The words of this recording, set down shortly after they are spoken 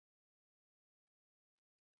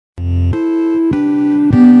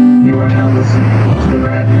now listening to the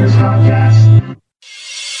Rad News Podcast.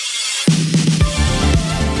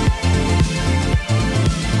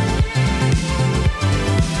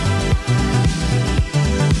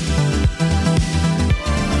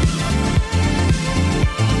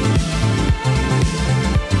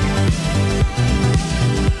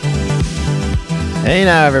 Hey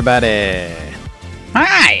now, everybody.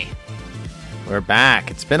 Hi. We're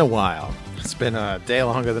back. It's been a while. It's been a day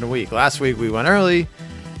longer than a week. Last week we went early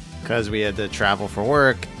because we had to travel for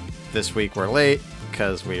work. This week we're late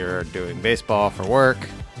because we are doing baseball for work.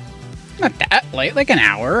 Not that late, like an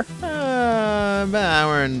hour. About an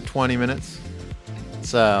hour and 20 minutes.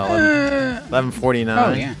 So 11:49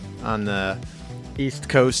 oh, yeah. on the east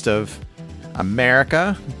coast of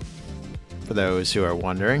America, for those who are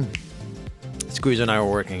wondering. Squeezer and I were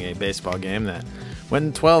working a baseball game that went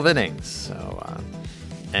in 12 innings. So,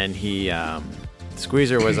 and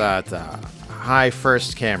Squeezer was at high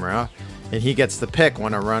first camera, and he gets the pick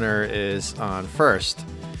when a runner is on first.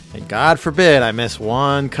 And God forbid I miss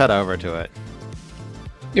one cutover to it.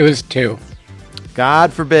 It was 2.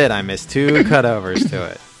 God forbid I miss 2 cutovers to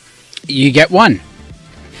it. You get 1.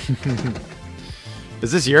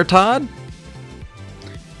 Is this your Todd?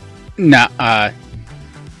 No,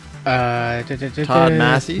 Todd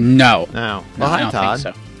Massey? No. No. No, Well, hi, I don't Todd.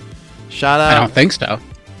 think so. Shout out. I don't think so.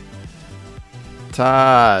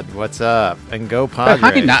 Todd, what's up? And go But Padres.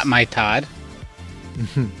 hi, not my Todd.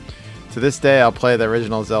 To this day, I'll play the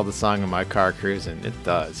original Zelda song in my car cruising. It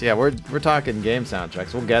does. Yeah, we're talking game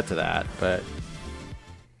soundtracks. We'll get to that, but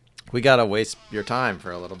we gotta waste your time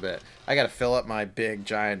for a little bit. I gotta fill up my big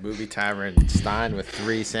giant movie tavern Stein with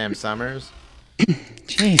 3 Sam Summers.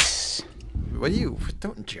 Jeez. What do you?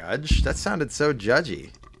 Don't judge. That sounded so judgy.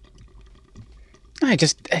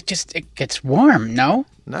 It gets warm, no?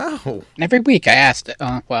 No. Every week I asked.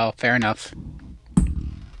 Well, fair enough.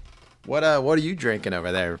 What are you drinking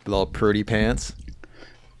over there, little prudy pants?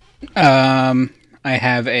 I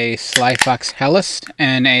have a Sly Fox Hellest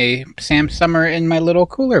and a Sam Summer in my little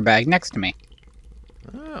cooler bag next to me.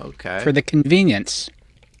 Oh, okay. For the convenience.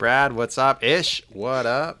 Brad, what's up? Ish, what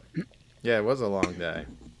up? Yeah, it was a long day.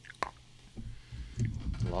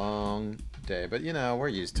 Long day, but we're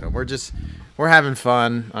used to it. We're having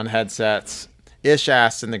fun on headsets. Ish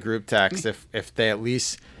asked in the group text if they at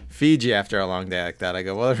least feed you after a long day like that. I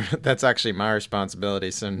go, well, that's actually my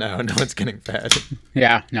responsibility, so no one's getting fed.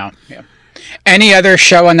 Yeah, no, yeah. Any other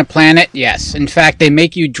show on the planet? Yes. In fact, they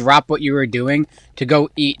make you drop what you were doing to go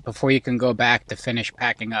eat before you can go back to finish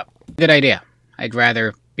packing up. Good idea. I'd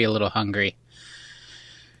rather be a little hungry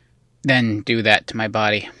than do that to my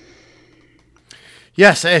body.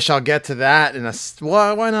 Yes, Ish, I'll get to that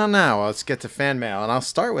well, why not now? Let's get to fan mail, and I'll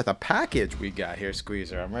start with a package we got here,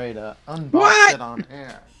 Squeezer. I'm ready to unbox it on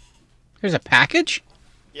air. There's a package?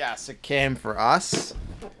 Yes, it came for us,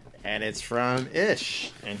 and it's from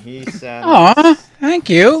Ish, and he sent Aw, thank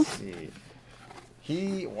you.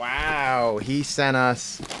 He sent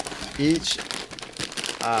us each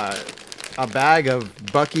a bag of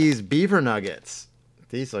Bucky's beaver nuggets.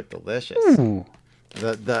 These look delicious. Ooh.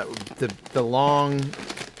 The long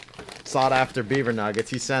sought after beaver nuggets.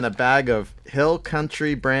 He sent a bag of Hill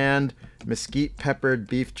Country brand mesquite peppered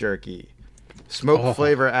beef jerky, smoke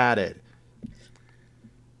flavor added.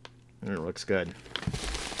 It looks good.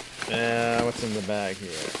 What's in the bag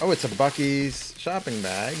here? Oh, it's a Bucky's shopping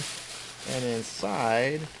bag, and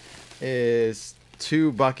inside is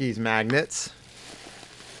 2 Bucky's magnets.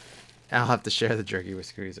 I'll have to share the jerky with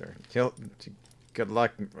Squeezer. Good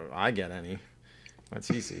luck. I get any. Once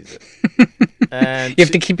he sees it. And You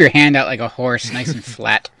have to keep your hand out like a horse, nice and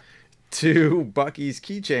flat. 2 Bucky's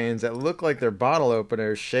keychains that look like they're bottle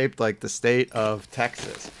openers shaped like the state of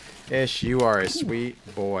Texas. Ish, you are a sweet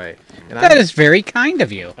boy. And That is very kind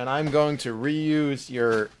of you. And I'm going to reuse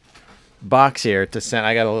your box here to send.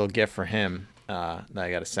 I got a little gift for him that I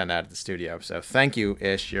got to send out of the studio. So thank you,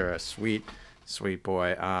 Ish. You're a sweet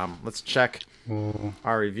boy. Let's check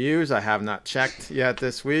our reviews. I have not checked yet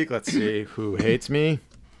this week. Let's see who hates me.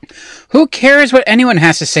 Who cares what anyone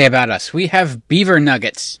has to say about us? We have beaver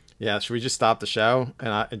nuggets. Yeah, should we just stop the show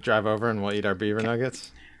and drive over and we'll eat our beaver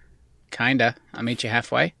nuggets? Kinda. I'll meet you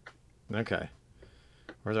halfway. Okay.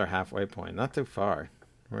 Where's our halfway point? Not too far.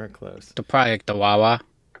 We're close. To probably like the Wawa.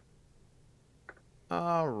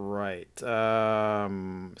 All right.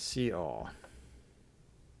 See all.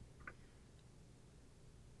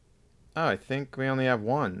 Oh, I think we only have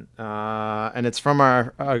one. And it's from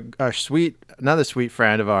our another sweet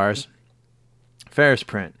friend of ours, Ferris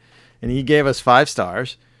Print. And he gave us 5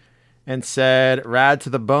 stars and said, "Rad to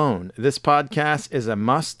the bone. This podcast is a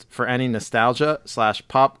must for any nostalgia /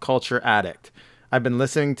 pop culture addict. I've been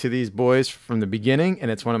listening to these boys from the beginning,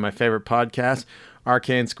 and it's one of my favorite podcasts. RK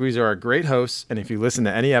and Squeezer are great hosts, and if you listen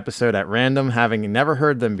to any episode at random, having never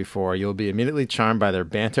heard them before, you'll be immediately charmed by their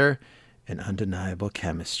banter and undeniable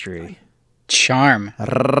chemistry. Charm.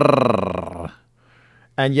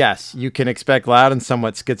 And yes, you can expect loud and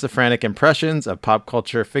somewhat schizophrenic impressions of pop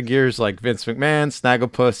culture figures like Vince McMahon,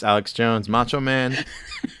 Snagglepuss, Alex Jones, Macho Man,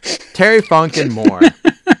 Terry Funk, and more.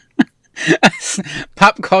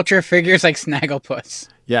 Pop culture figures like Snagglepuss.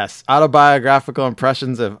 Yes, autobiographical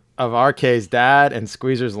impressions of RK's dad and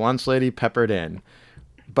Squeezer's lunch lady peppered in.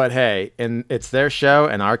 But hey, it's their show,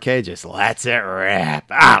 and RK just lets it rip.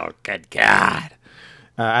 Oh, good God.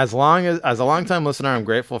 As a long-time listener, I'm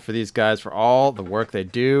grateful for these guys for all the work they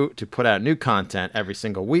do to put out new content every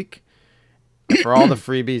single week, and for all the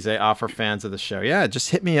freebies they offer fans of the show. Yeah,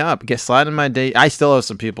 just hit me up. Slide in my date. I still owe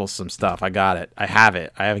some people some stuff. I got it. I have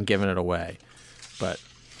it. I haven't given it away. But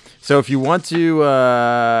so if you want to,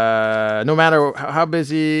 no matter how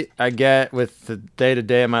busy I get with the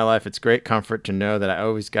day-to-day of my life, it's great comfort to know that I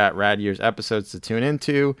always got Rad Years episodes to tune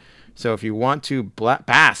into. So if you want to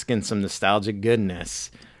bask in some nostalgic goodness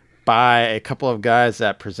by a couple of guys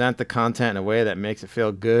that present the content in a way that makes it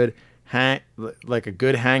feel good, like a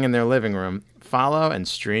good hang in their living room, follow and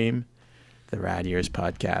stream the Rad Years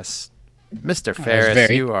podcast. Mr. Ferris,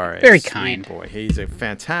 you are a very sweet kind boy. He's a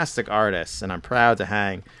fantastic artist, and I'm proud to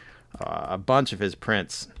hang a bunch of his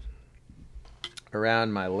prints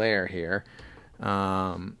around my lair here.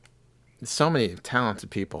 So many talented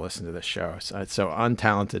people listen to this show. So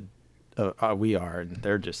untalented we are, and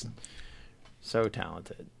they're just so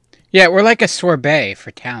talented. Yeah, we're like a sorbet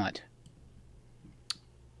for talent.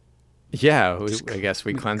 Yeah, I guess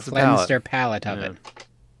we cleanse their palate of it.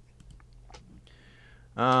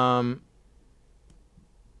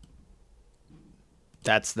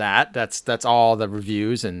 That's that. That's all the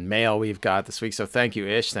reviews and mail we've got this week. So thank you,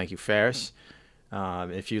 Ish. Thank you, Ferris.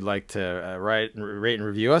 If you'd like to rate and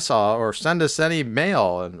review us, or send us any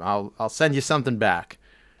mail, and I'll send you something back.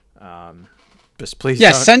 Just please,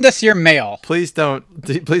 send us your mail. Please don't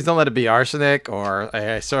let it be arsenic or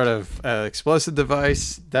a sort of explosive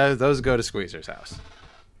device. Those go to Squeezer's house.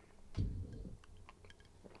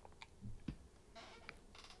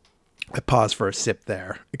 I paused for a sip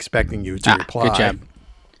there, expecting you to reply. Good job.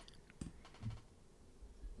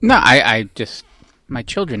 No, I just, my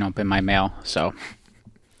children open my mail, so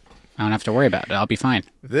I don't have to worry about it. I'll be fine.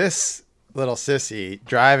 This little sissy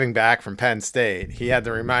driving back from Penn State, he had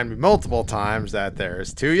to remind me multiple times that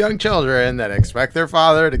there's 2 young children that expect their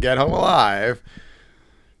father to get home alive.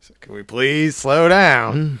 So can we please slow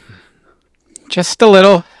down? Just a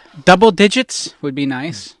little. Double digits would be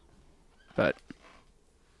nice, but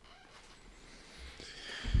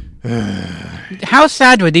how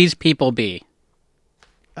sad would these people be?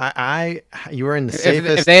 You were in the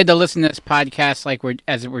safest. If they had to listen to this podcast like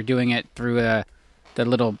we're doing it through the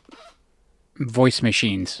little voice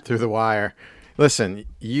machines through the wire. Listen,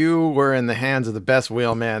 you were in the hands of the best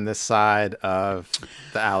wheelman this side of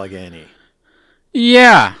the Allegheny.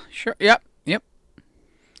 Yeah, sure. Yep.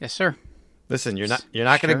 Yes, sir. Listen, you're not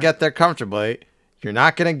going to get there comfortably. You're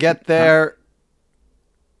not going to get there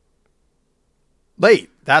late.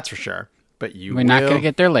 That's for sure. But we're not going to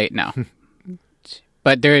get there late now.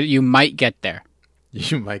 But you might get there.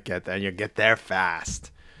 You might get there. You'll get there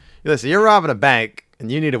fast. Listen, you're robbing a bank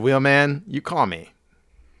and you need a wheelman, you call me.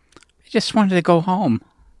 I just wanted to go home.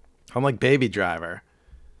 I'm like Baby Driver.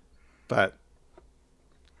 But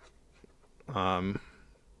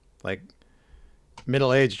like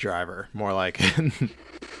middle-aged driver, more like.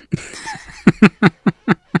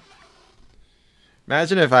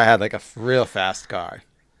 Imagine if I had like a real fast car.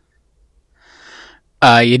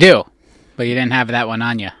 You do, but you didn't have that one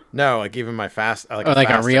on you. No, like even my fast, like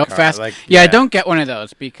a real car. fast. Like, yeah, don't get one of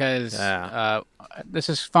those because this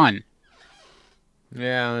is fun.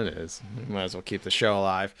 Yeah, it is. Might as well keep the show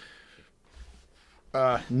alive.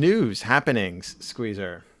 News, happenings,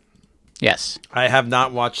 Squeezer. Yes. I have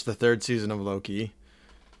not watched the 3rd season of Loki.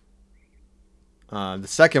 The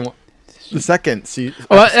second season.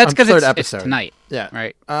 Well, that's because it's tonight. Yeah.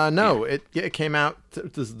 Right. No, yeah. It came out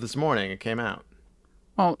this morning. It came out.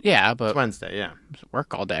 Well, yeah, but it's Wednesday. Yeah.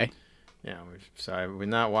 Work all day. Yeah. We've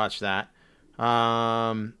not watched that.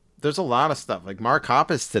 There's a lot of stuff. Like Mark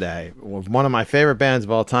Hoppus today, one of my favorite bands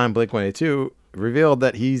of all time, Blink-182, revealed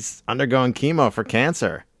that he's undergoing chemo for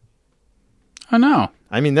cancer. Oh no.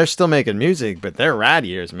 I mean, they're still making music, but they're rad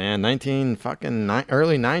years, man. Early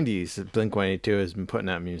 90s, Blink-182 has been putting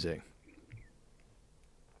out music.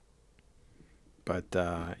 But,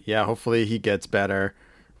 yeah, hopefully he gets better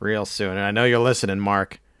real soon. And I know you're listening,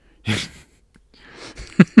 Mark.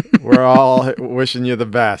 We're all wishing you the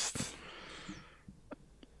best.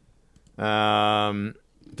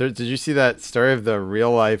 Did you see that story of the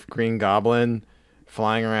real life Green Goblin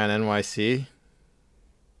flying around NYC?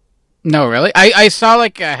 No, really? I saw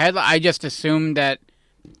like a headline. I just assumed that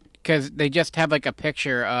because they just have like a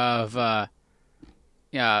picture of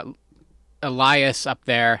Elias up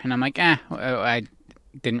there, and I'm like, I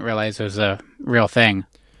didn't realize it was a real thing.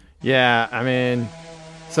 Yeah, I mean,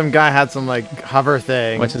 some guy had some like hover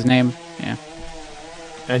thing. What's his name? Yeah.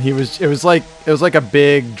 And it was like a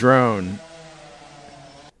big drone.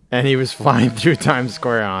 And he was flying through Times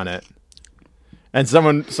Square on it. And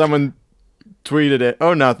someone tweeted it.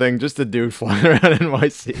 Oh, nothing, just a dude flying around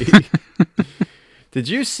NYC. Did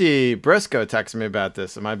you see Briscoe texted me about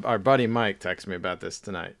this? And our buddy Mike texted me about this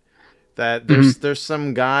tonight. That there's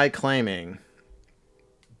some guy claiming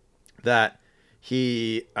that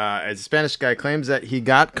he, a Spanish guy, claims that he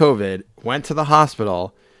got COVID, went to the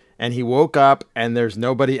hospital, and he woke up and there's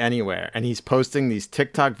nobody anywhere. And he's posting these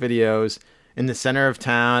TikTok videos in the center of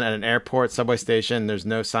town at an airport, subway station. There's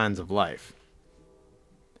no signs of life.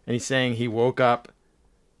 And he's saying he woke up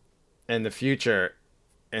in the future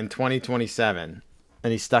in 2027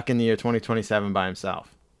 and he's stuck in the year 2027 by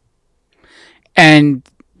himself. And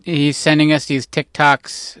he's sending us these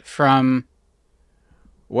TikToks from...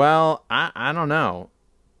 Well, I don't know.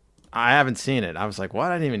 I haven't seen it. I was like,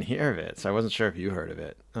 what? I didn't even hear of it. So I wasn't sure if you heard of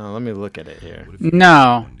it. Let me look at it here.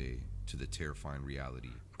 No. To the terrifying reality.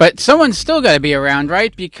 But someone's still got to be around,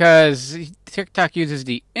 right? Because TikTok uses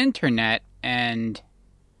the internet, and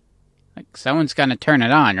like someone's going to turn it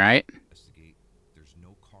on, right? There's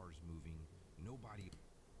no cars moving, nobody.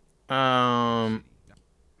 And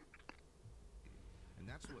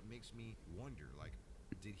that's what makes me wonder, like,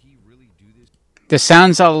 did he really do this? This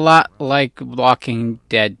sounds a lot like Walking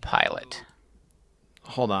Dead pilot.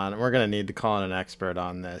 Hold on. We're going to need to call in an expert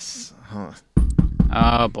on this. Huh.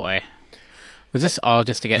 Oh, boy. Was this all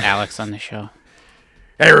just to get Alex on the show?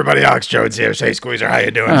 Hey, everybody. Alex Jones here. Hey, Squeezer. How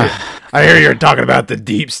you doing? I hear you're talking about the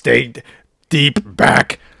deep state, deep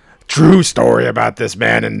back, true story about this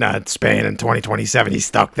man in Spain in 2027. He's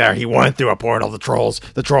stuck there. He went through a portal. The troll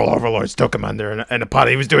overlords took him under in a pot.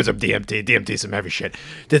 He was doing some DMT, some heavy shit.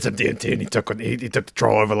 Did some DMT, and he took the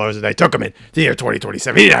troll overlords, and they took him in the year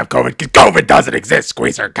 2027. He didn't have COVID because COVID doesn't exist,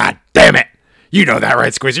 Squeezer. God damn it. You know that,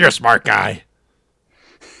 right, Squeezer? You're a smart guy.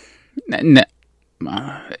 No.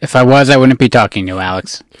 If I was, I wouldn't be talking to you,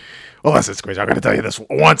 Alex. Well, listen, Squeezer, I'm going to tell you this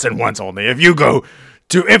once and once only. If you go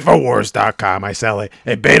to Infowars.com, I sell a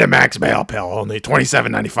Betamax male pill, only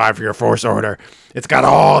 $27.95 for your first order. It's got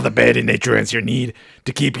all the beta nutrients you need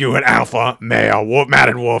to keep you an alpha male,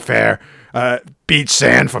 matted wolf hair, beach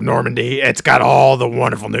sand from Normandy. It's got all the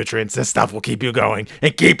wonderful nutrients. This stuff will keep you going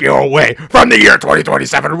and keep you away from the year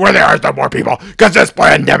 2027 where there are no more people, because this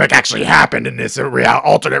pandemic actually happened in this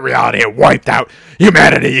alternate reality. It wiped out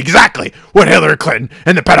humanity, exactly what Hillary Clinton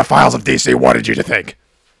and the pedophiles of DC wanted you to think.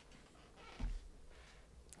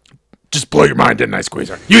 Just blew your mind, didn't I,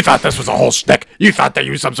 Squeezer? You thought this was a whole shtick. You thought they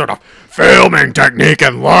used some sort of filming technique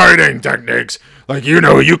and lighting techniques. Like, you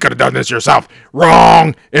could have done this yourself.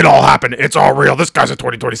 Wrong. It all happened. It's all real. This guy's in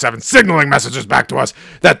 2027 signaling messages back to us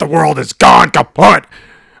that the world is gone kaput.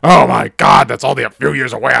 Oh, my God. That's only a few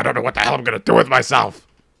years away. I don't know what the hell I'm going to do with myself.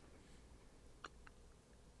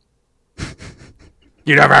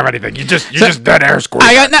 You never have anything. You just dead air,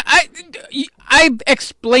 Squeezer. I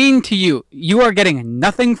explained to you. You are getting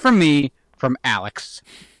nothing from me from Alex.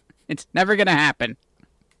 It's never going to happen.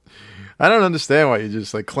 I don't understand why you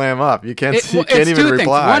just clam up. You can't even reply. Things.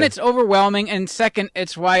 One, it's overwhelming, and second,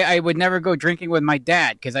 it's why I would never go drinking with my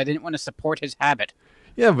dad, because I didn't want to support his habit.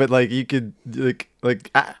 Yeah, but you could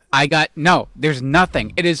No, there's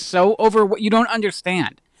nothing. It is so you don't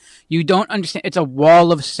understand. You don't understand. It's a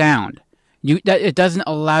wall of sound. It doesn't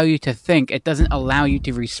allow you to think. It doesn't allow you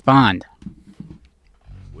to respond.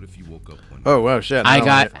 What if you woke up one Oh, wow, shit. I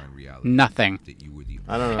got nothing.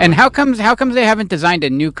 I don't know. And how comes they haven't designed a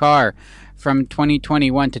new car from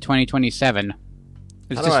 2021 to 2027?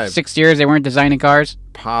 It's just 6 years they weren't designing cars?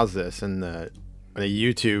 Pause this in the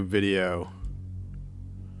YouTube video.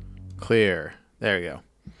 Clear. There you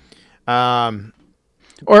go.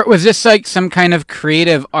 Or was this some kind of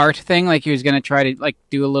creative art thing? Like he was going to try to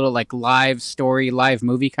do a little live story, live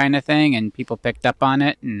movie kind of thing, and people picked up on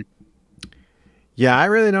it? And yeah, I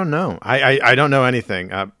really don't know. I don't know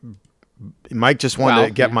anything. Mike just wanted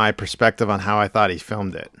to get my perspective on how I thought he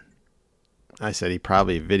filmed it. I said he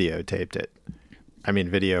probably videotaped it. I mean,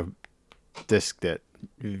 video disked it,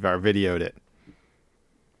 or videoed it.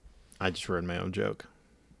 I just ruined my own joke.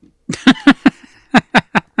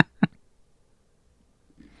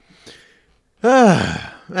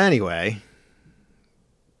 Anyway,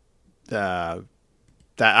 that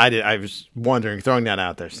I was wondering, throwing that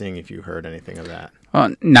out there, seeing if you heard anything of that.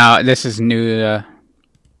 Well, no, this is new to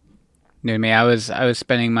me. I was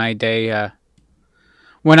spending my day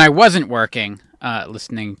when I wasn't working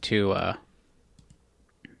listening to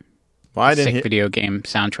sick video game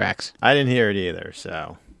soundtracks. I didn't hear it either.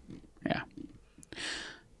 So yeah.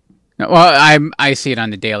 No, well, I see it on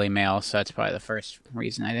the Daily Mail, so that's probably the first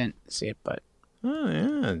reason I didn't see it. But oh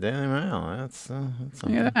yeah, Daily Mail. That's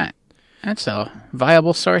look at that. That's a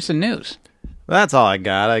viable source of news. Well, that's all I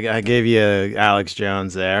got. I gave you Alex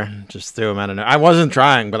Jones there. Just threw him out of nowhere. I wasn't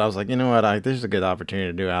trying, but I was like, you know what? This is a good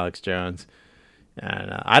opportunity to do Alex Jones.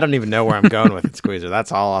 And I don't even know where I'm going with it, Squeezer.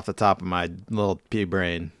 That's all off the top of my little pea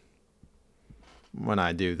brain when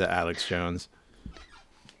I do the Alex Jones.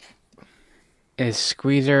 Is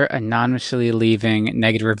Squeezer anonymously leaving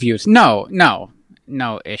negative reviews? No,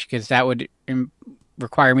 Ish, because that would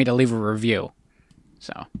require me to leave a review.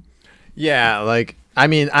 So. Yeah, like, I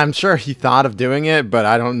mean, I'm sure he thought of doing it, but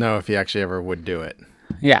I don't know if he actually ever would do it.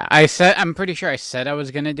 Yeah, I'm pretty sure I said I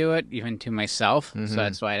was going to do it, even to myself, so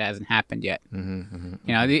that's why it hasn't happened yet. You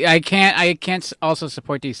know, I can't also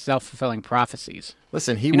support these self-fulfilling prophecies.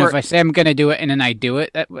 Listen, if I say I'm going to do it and then I do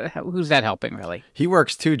it, who's that helping, really? He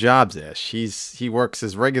works 2 jobs, Ish. He works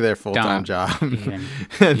his regular full-time job,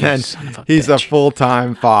 and then he's a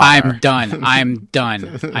full-time father. I'm done. I am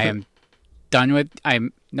done with.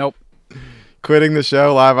 Nope. Quitting the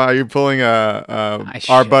show live. Are you pulling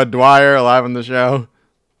our Bud Dwyer live on the show?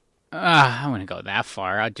 I wouldn't go that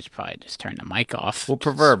far. I'd probably just turn the mic off. Well,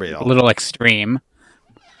 proverbial. A little extreme.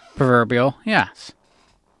 Proverbial, yes.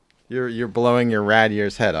 You're blowing your rad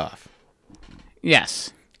ear's head off.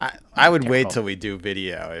 Yes. I would wait till we do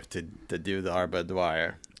video to do the Arba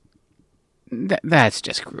Dwyer. That's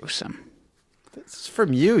just gruesome. That's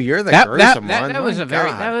from you. You're the gruesome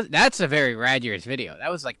one. That's a very rad ears video. That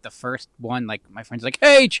was like the first one. Like my friend's like,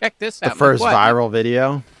 hey, check this out. The first viral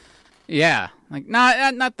video. Yeah, like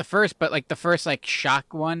not the first, but like the first like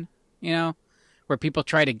shock one. You know, where people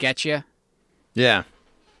try to get you. Yeah.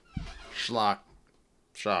 Shock.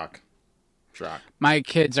 My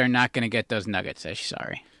kids are not going to get those nuggets. I'm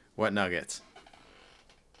sorry. What nuggets?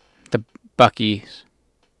 The Buc-ee's.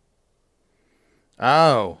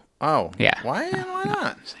 Oh. Yeah. Why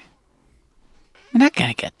not? They're not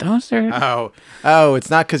going to get those. Oh,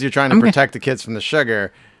 it's not because you're trying to protect the kids from the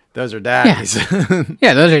sugar. Those are daddies. Yeah,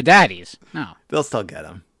 yeah, those are daddies. No. They'll still get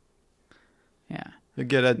them. Yeah. They'll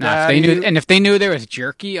get a daddy. daddy. If they knew there was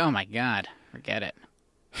jerky, oh my God. Forget it.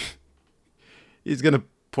 He's going to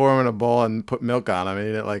pour them in a bowl and put milk on them and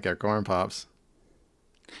eat it like our corn pops.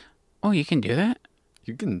 Oh, you can do that?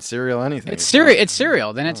 You can cereal anything. It's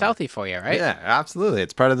cereal. Then it's healthy for you, right? Yeah, absolutely.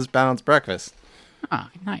 It's part of this balanced breakfast. Oh,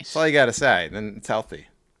 nice. That's all you got to say. Then it's healthy.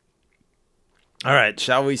 All right.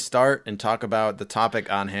 Shall we start and talk about the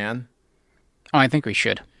topic on hand? Oh, I think we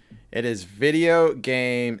should. It is video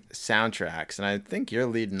game soundtracks. And I think you're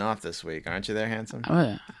leading off this week. Aren't you there, Handsome?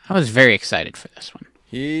 I was very excited for this one.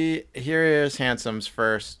 Here is Handsome's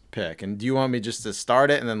first pick. And do you want me just to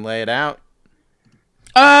start it and then lay it out?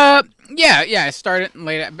 Yeah. Start it and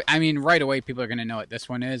lay it out. I mean, right away, people are going to know what this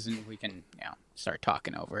one is, and we can, start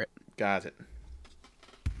talking over it. Got it.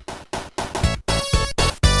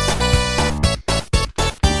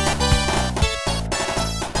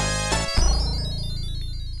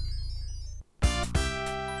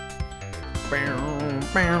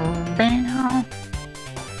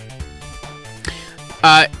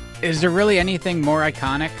 Is there really anything more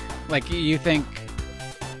iconic? Like, you think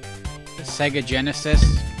the Sega Genesis?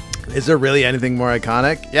 Is there really anything more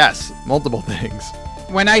iconic? Yes, multiple things.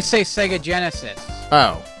 When I say Sega Genesis.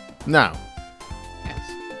 Oh, no.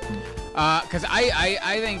 Yes. Because I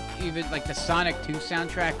think even like the Sonic 2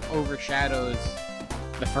 soundtrack overshadows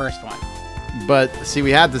the first one. But see,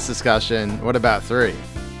 we had this discussion. What about 3?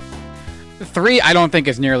 3 I don't think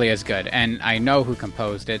is nearly as good, and I know who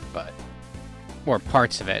composed it, or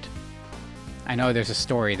parts of it. I know there's a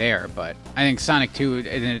story there, but I think Sonic 2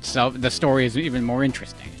 in itself, the story is even more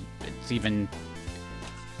interesting.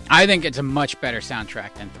 I think it's a much better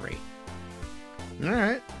soundtrack than 3. All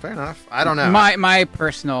right, fair enough. I don't know. My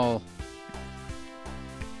personal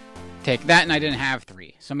take, that, and I didn't have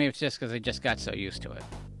 3, so maybe it's just because I just got so used to it.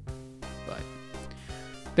 But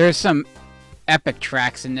there's some epic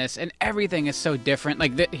tracks in this, and everything is so different.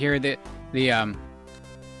 Like the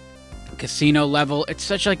casino level, it's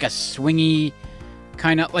such like a swingy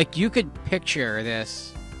kind of, like you could picture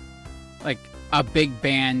this like a big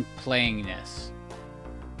band playing this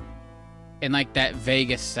in like that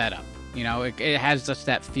Vegas setup. It has just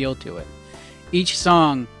that feel to it. Each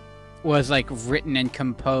song was like written and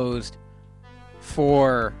composed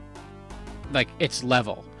for like its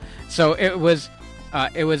level. So it was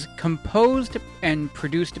composed and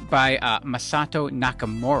produced by Masato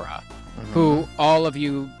Nakamura, who all of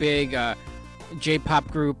you big J-pop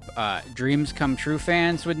group Dreams Come True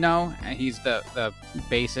fans would know. He's the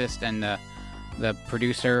bassist and the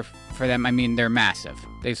producer for them. I mean, they're massive.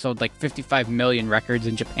 They sold like 55 million records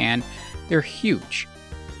in Japan. They're huge.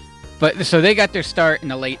 But so they got their start in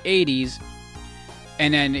the late 80s,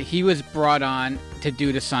 and then he was brought on to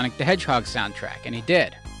do the Sonic the Hedgehog soundtrack, and he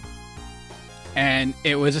did. And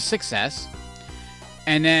it was a success.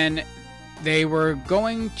 And then they were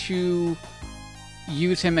going to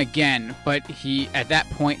use him again, but at that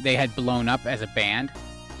point they had blown up as a band.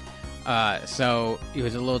 So he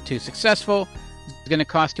was a little too successful. It was going to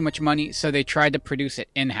cost too much money, so they tried to produce it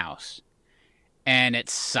in-house. And it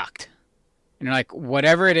sucked. And they're like,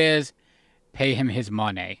 whatever it is, pay him his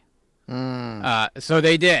money. So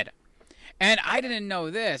they did. And I didn't know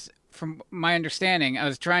this. From my understanding, I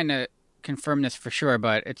was trying to confirm this for sure,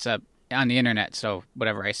 but it's on the internet, so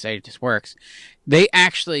whatever I say just works. The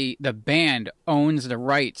band owns the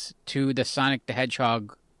rights to the Sonic the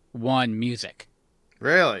Hedgehog 1 music.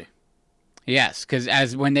 Really? Yes,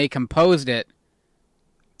 because when they composed it,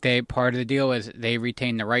 part of the deal was they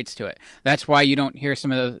retained the rights to it. That's why you don't hear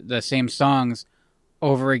some of the same songs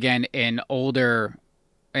over again in older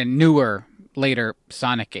and newer, later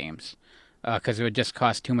Sonic games, because it would just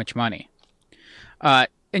cost too much money. And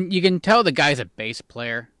you can tell the guy's a bass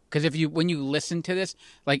player, because when you listen to this,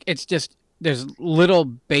 like, it's just, there's little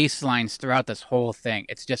bass lines throughout this whole thing.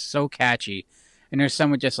 It's just so catchy. And there's some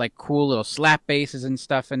with just like cool little slap basses and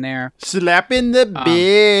stuff in there. Slapping the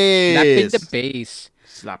bass. Slapping the bass.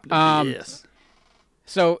 Slap the bass.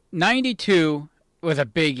 So 92 was a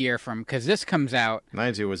big year for him, because this comes out.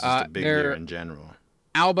 92 was just a big year in general.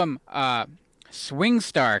 Album Swing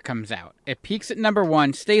Star comes out. It peaks at number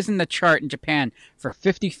 1, stays in the chart in Japan for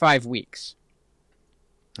 55 weeks.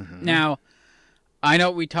 Mm-hmm. Now, I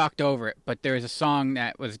know we talked over it, but there was a song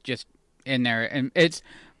that was just in there, and it's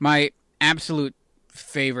my absolute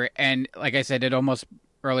favorite. And like I said, it almost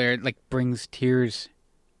earlier like brings tears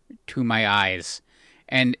to my eyes,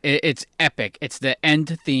 and it's epic. It's the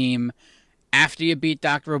end theme after you beat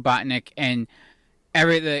Dr. Robotnik, and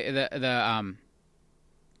the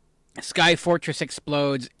Sky Fortress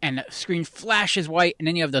explodes, and the screen flashes white, and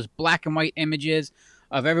then you have those black and white images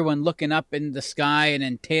of everyone looking up in the sky, and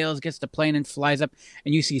then Tails gets the plane and flies up,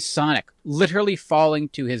 and you see Sonic literally falling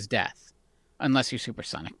to his death, unless you're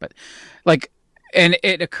Supersonic. But and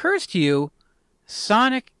it occurs to you,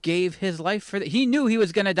 Sonic gave his life for he knew he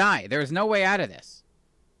was going to die. There was no way out of this.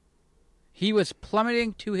 He was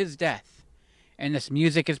plummeting to his death, and this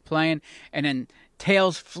music is playing, and then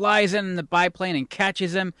Tails flies in the biplane and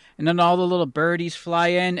catches him, and then all the little birdies fly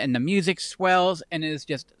in, and the music swells, and it is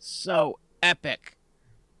just so epic.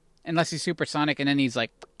 Unless he's Supersonic, and then he's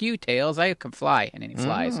like, "Fuck you, Tails, I can fly," and then he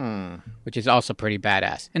flies, which is also pretty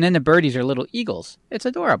badass. And then the birdies are little eagles. It's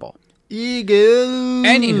adorable. Eagle.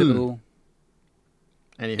 Anywho,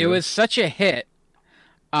 it was such a hit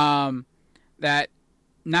that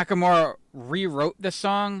Nakamura rewrote the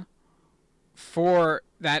song for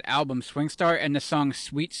that album Swing Star, and the song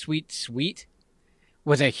Sweet Sweet Sweet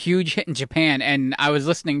was a huge hit in Japan. And I was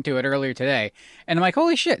listening to it earlier today, and I'm like,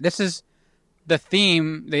 holy shit, this is the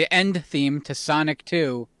theme, the end theme to Sonic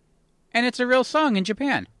 2, and it's a real song in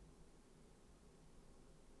Japan.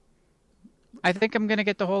 I think I'm going to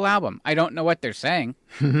get the whole album. I don't know what they're saying.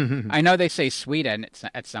 I know they say sweet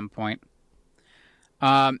at some point.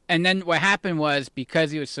 And then what happened was,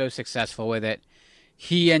 because he was so successful with it,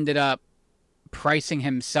 he ended up pricing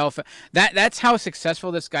himself. That's how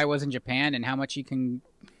successful this guy was in Japan and how much he can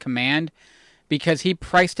command, because he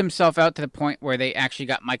priced himself out to the point where they actually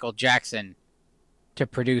got Michael Jackson to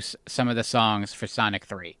produce some of the songs for Sonic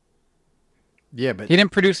 3. Yeah, but he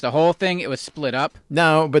didn't produce the whole thing. It was split up.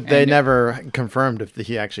 No, but they never confirmed if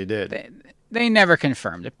he actually did. They never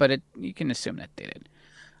confirmed it, but you can assume that they did.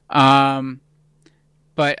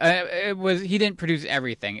 But he didn't produce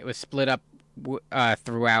everything. It was split up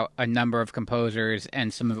throughout a number of composers,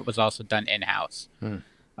 and some of it was also done in-house.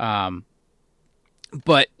 But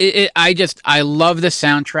I love the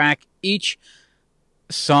soundtrack. Each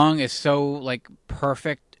song is so like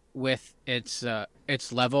perfect with its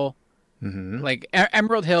level. Mm-hmm. Like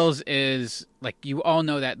Emerald Hills is like, you all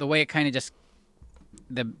know that the way it kind of just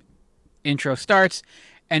the intro starts,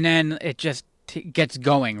 and then it just gets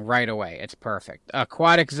going right away. It's perfect.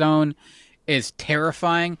 Aquatic Zone is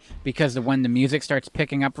terrifying, because when the music starts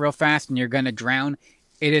picking up real fast and you're gonna drown,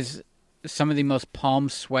 it is some of the most palm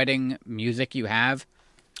sweating music you have.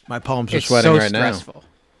 My palms are It's sweating so right stressful. now.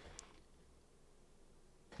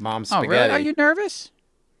 Mom's Oh, spaghetti. really? Are you nervous?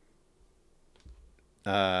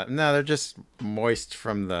 No, they're just moist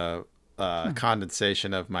from the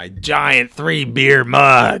condensation of my giant 3-beer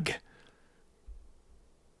mug.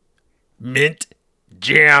 Mint,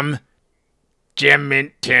 jam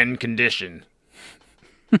mint 10 condition.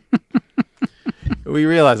 We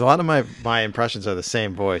realize a lot of my impressions are the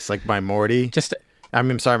same voice, like my Morty.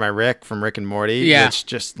 I'm sorry, my Rick from Rick and Morty, which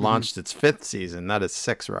just launched its 5th season, not its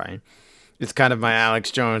 6th, Ryan. It's kind of my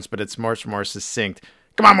Alex Jones, but it's much more succinct.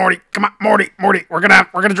 Come on, Morty. Come on, Morty. We're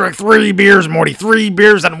gonna drink 3 beers, Morty. 3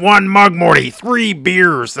 beers and 1 mug, Morty. 3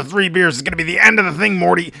 beers. The 3 beers is gonna be the end of the thing,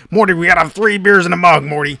 Morty. Morty, we gotta have 3 beers in a mug,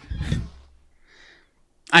 Morty.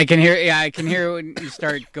 I can hear. Yeah, I can hear when you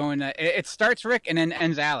start going. It starts Rick and then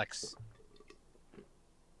ends Alex.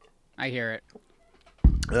 I hear it.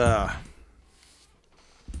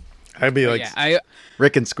 I'd be like Yeah,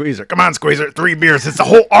 Rick and Squeezer. Come on, Squeezer. 3 beers. It's the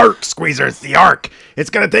whole arc, Squeezer. It's the arc. It's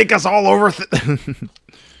gonna take us all over.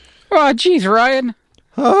 Oh, jeez, Ryan.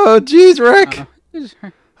 Oh, jeez, Rick.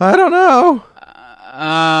 I don't know.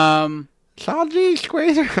 Oh, geez,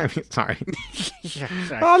 Squeezer. I mean, sorry.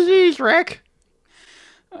 Oh, geez, Rick.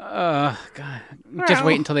 God. Just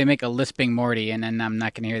wait until they make a lisping Morty, and then I'm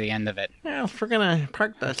not going to hear the end of it. Well, if we're going to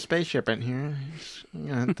park the spaceship in here,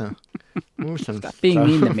 you're going to have to move some Stop being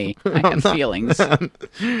mean to me. I have feelings.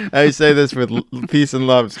 I say this with peace and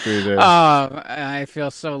love, Squeezer. Oh, I feel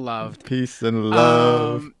so loved. Peace and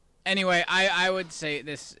love. Anyway, I would say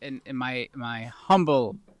this in my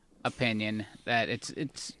humble opinion that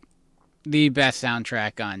it's the best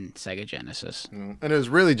soundtrack on Sega Genesis. And it was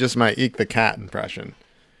really just my Eek the Cat impression.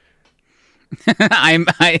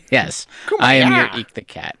 Yes. I am your Eek the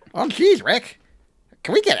Cat. Oh, geez, Rick.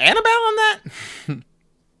 Can we get Annabelle on that?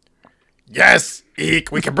 Yes,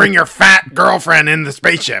 Eek. We can bring your fat girlfriend in the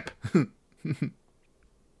spaceship.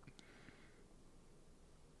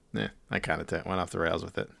 Yeah, I kind of went off the rails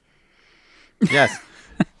with it. Yes.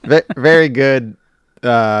 Very good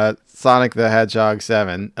Sonic the Hedgehog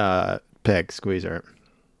 7 pick, Squeezer.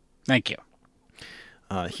 Thank you.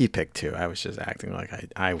 He picked 2. I was just acting like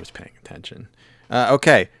I was paying attention.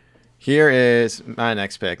 Okay, here is my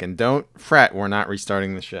next pick. And don't fret, we're not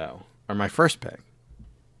restarting the show. Or my first pick.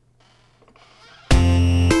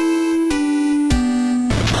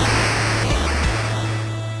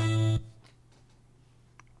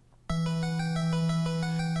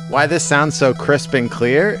 Why this sounds so crisp and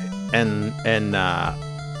clear and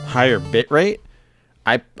higher bit rate,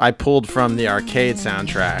 I pulled from the arcade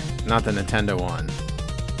soundtrack, not the Nintendo one.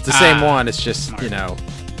 It's the same one, it's just, smart.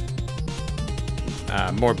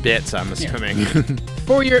 More bits, I'm assuming. Yeah.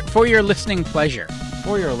 For your listening pleasure.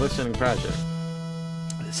 For your listening pleasure.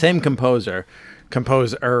 Same composers,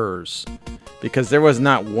 because there was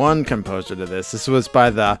not one composer to this. This was by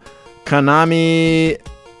the Konami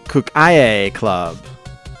Kukaie Club.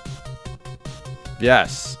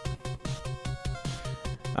 Yes.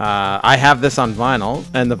 I have this on vinyl,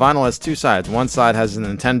 and the vinyl has 2 sides. One side has the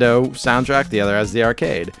Nintendo soundtrack, the other has the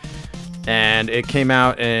arcade. And it came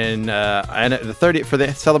out in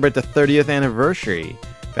celebrate the 30th anniversary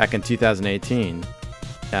back in 2018.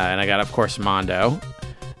 And I got, of course, Mondo.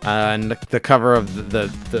 And the cover of the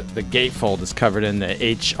gatefold is covered in the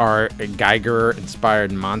H.R. Geiger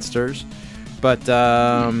inspired monsters. But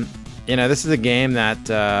this is a game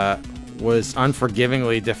that was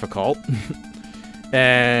unforgivingly difficult.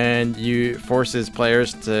 And forces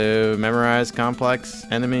players to memorize complex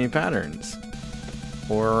enemy patterns,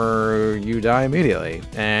 or you die immediately.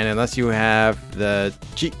 And unless you have the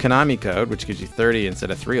cheat Konami code, which gives you 30 instead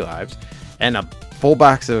of 3 lives, and a full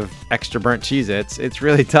box of extra burnt Cheez-Its, it's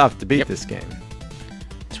really tough to beat this game.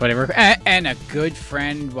 It's whatever. And a good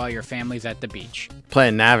friend while your family's at the beach.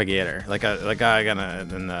 Playing Navigator, like I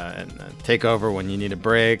gonna take over when you need a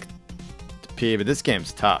break to pee. But this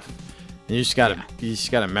game's tough. And you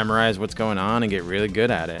just gotta memorize what's going on and get really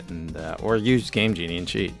good at it, and or use Game Genie and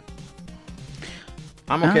cheat.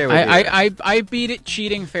 I'm okay with it. I beat it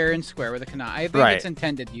cheating fair and square with a Konami. I think it's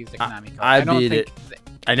intended to use the Konami code. I beat it.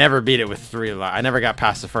 I never beat it with 3 lives. I never got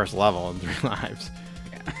past the first level in 3 lives.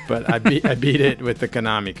 Yeah. But I beat it with the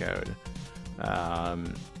Konami code.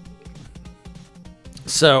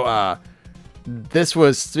 So this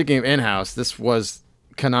was, speaking of in-house, this was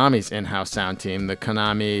Konami's in-house sound team, the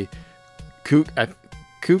Konami Kukeihai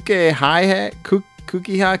Club,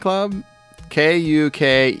 Kukeiha,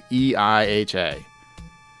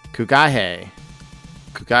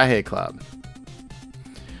 Kukeihai Club.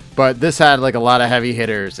 But this had like a lot of heavy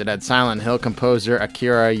hitters. It had Silent Hill composer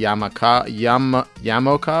Akira Yamaoka,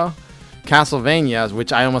 Castlevania,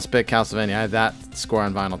 which I almost picked Castlevania. I had that score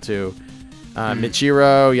on vinyl too.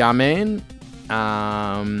 Michiru Yamane.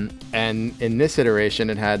 And in this iteration,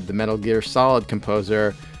 it had the Metal Gear Solid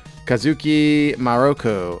composer Kazuki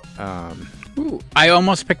Maroko. Ooh, I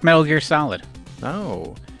almost picked Metal Gear Solid.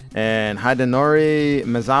 Oh. And Hidenori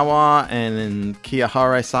Mizawa and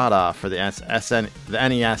Kiyahara Sada for the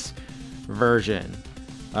NES version.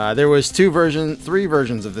 There was three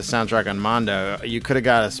versions of the soundtrack on Mondo. You could have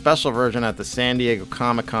got a special version at the San Diego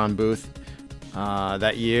Comic-Con booth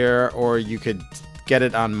that year, or you could get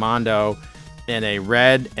it on Mondo in a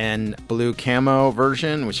red and blue camo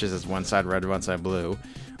version, which is one side red, one side blue,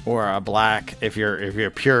 or a black. If you're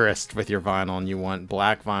a purist with your vinyl and you want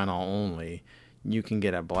black vinyl only, you can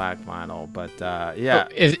get a black vinyl. But yeah,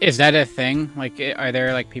 is that a thing? Like, are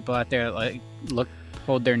there like people out there like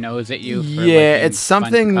hold their nose at you? For, yeah, it's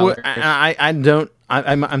something.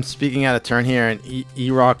 I'm speaking out of turn here, and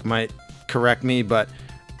E-Rock might correct me, but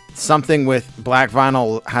something with black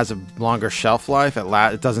vinyl has a longer shelf life.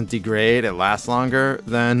 It doesn't degrade. It lasts longer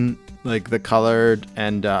than like the colored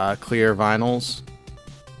and clear vinyls.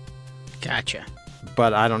 Gotcha.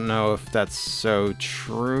 But I don't know if that's so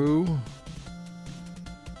true.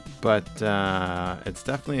 But it's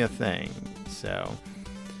definitely a thing. So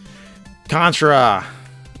Contra,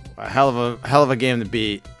 a hell of a game to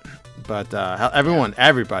beat. But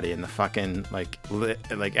everybody in the fucking like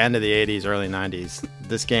end of the 80s, early 90s,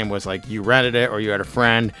 this game was like you rented it or you had a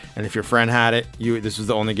friend, and if your friend had it, this was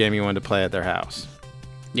the only game you wanted to play at their house.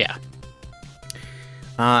 Yeah.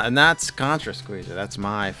 And that's Contra Squeezer. That's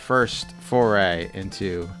my first foray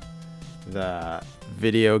into the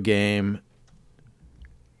video game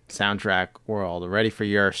soundtrack world. Ready for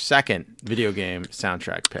your second video game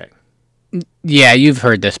soundtrack pick? Yeah, you've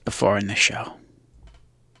heard this before in the show.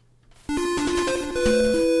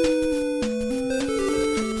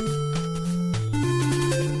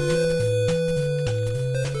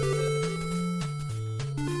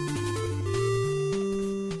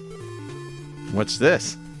 What's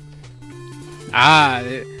this?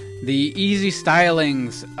 The easy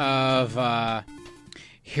stylings of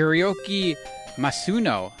Hiroki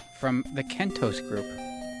Masuno from the Kentos group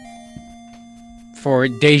for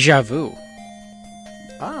Deja Vu,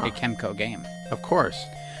 a Kemco game. Of course.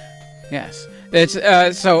 Yes. It's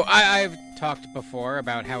so I've talked before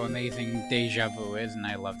about how amazing Deja Vu is, and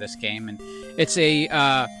I love this game. And it's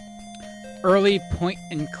a early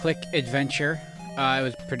point-and-click adventure. It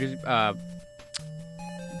was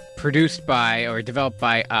produced by or developed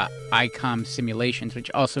by ICOM Simulations,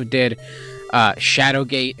 which also did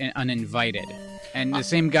Shadowgate and Uninvited. And the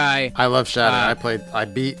same guy. I love Shadow. I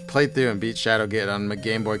played through and beat Shadowgate on my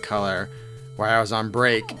Game Boy Color, where I was on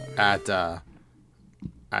break at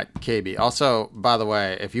KB. Also, by the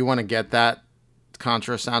way, if you want to get that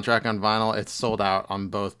Contra soundtrack on vinyl, it's sold out on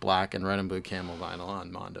both black and red and blue camel vinyl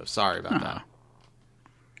on Mondo. Sorry about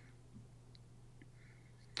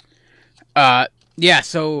that. Yeah,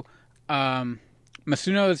 so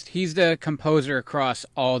Masuno's, he's the composer across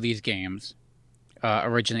all these games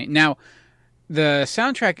originally. Now, the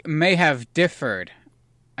soundtrack may have differed,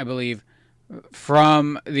 I believe,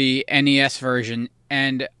 from the NES version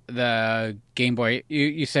and the Game Boy.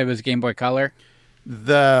 You said it was Game Boy Color?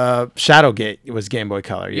 The Shadowgate was Game Boy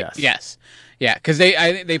Color, yes. Yes. Yeah, because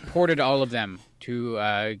they ported all of them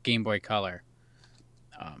to Game Boy Color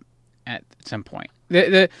at some point.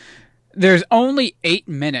 There's only 8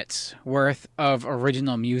 minutes worth of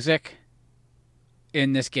original music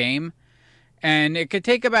in this game, and it could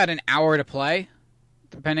take about an hour to play,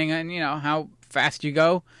 depending on how fast you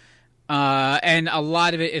go. And a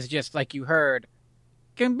lot of it is just like you heard,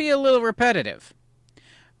 can be a little repetitive,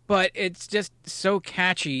 but it's just so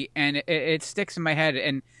catchy, and it sticks in my head.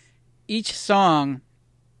 And each song,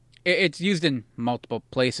 it's used in multiple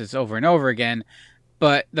places over and over again.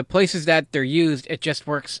 But the places that they're used, it just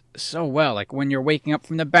works so well. Like when you're waking up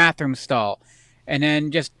from the bathroom stall, and then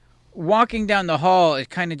just walking down the hall, it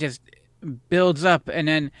kind of just builds up. And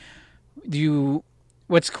then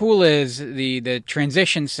what's cool is the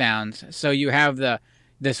transition sounds. So you have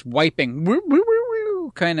this wiping,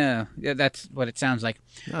 kind of. That's what it sounds like.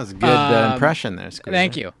 That was a good impression there,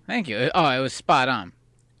 Squeezer. Thank you. Oh, it was spot on.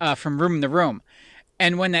 From room to room,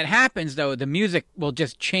 and when that happens, though, the music will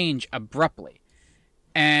just change abruptly.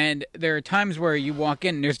 And there are times where you walk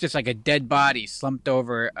in and there's just like a dead body slumped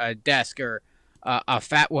over a desk, or a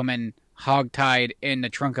fat woman hogtied in the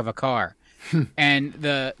trunk of a car. And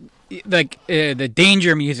the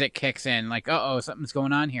danger music kicks in, like, something's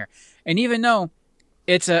going on here. And even though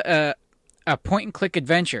it's a point and click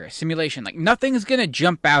adventure simulation, like nothing's going to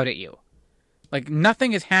jump out at you. Like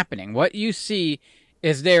nothing is happening. What you see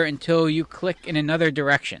is there until you click in another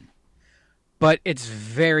direction. but it's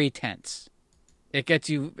very tense. It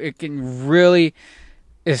can really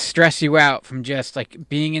stress you out from just like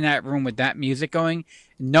being in that room with that music going,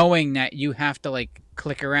 knowing that you have to like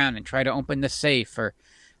click around and try to open the safe, or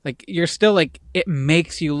like you're still like, it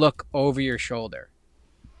makes you look over your shoulder.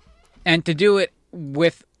 And to do it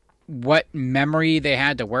with what memory they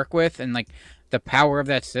had to work with and like the power of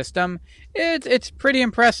that system, it's pretty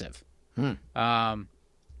impressive. I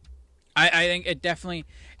think it definitely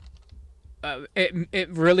it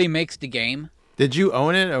really makes the game. Did you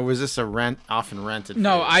own it, or was this a often rented?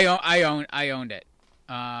 No, I owned it.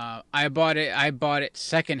 I bought it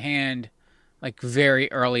secondhand, like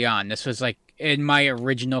very early on. This was like in my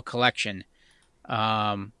original collection.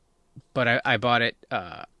 But I bought it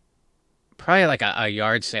probably like a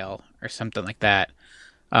yard sale or something like that.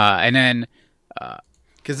 And then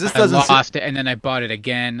because this I doesn't lost it, and then I bought it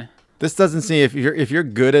again. This doesn't seem, if you're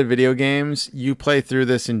good at video games, you play through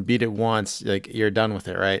this and beat it once, like you're done with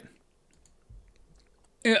it, right?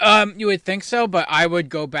 You would think so, but I would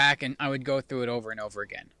go back and I would go through it over and over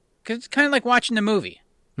again, because it's kind of like watching the movie.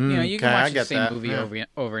 You know, you can watch the same movie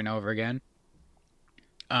over and over again.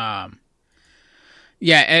 Yeah,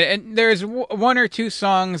 and there's one or two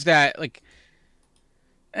songs that like,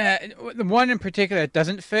 the one in particular that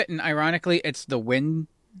doesn't fit, and ironically, it's the wind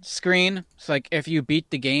screen. So like, if you beat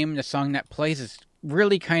the game, the song that plays is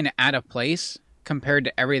really kind of out of place compared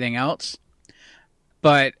to everything else.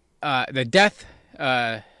 But the death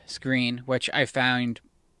screen, which I found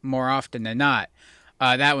more often than not,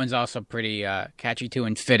 that one's also pretty catchy too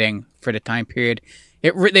and fitting for the time period.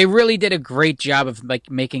 They really did a great job of like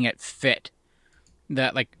making it fit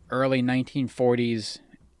that like early 1940s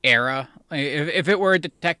era. If it were a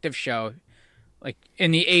detective show, like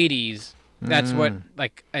in the 80s, that's what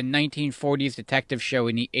like a 1940s detective show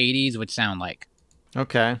in the 80s would sound like.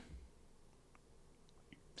 Okay.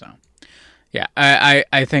 So, yeah,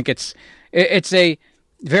 I think it's a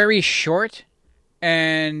very short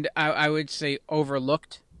and I would say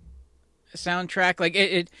overlooked soundtrack.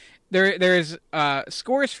 Like there's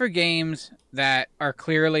scores for games that are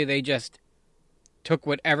clearly they just took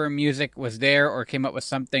whatever music was there or came up with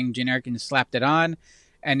something generic and slapped it on.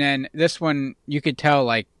 And then this one, you could tell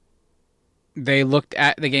like they looked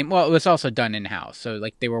at the game. Well, it was also done in-house, so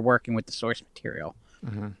like they were working with the source material.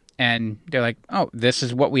 And they're like, oh, this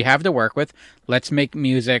is what we have to work with. Let's make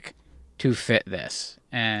music to fit this.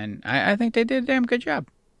 And I think they did a damn good job.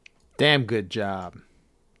 Damn good job.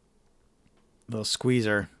 Little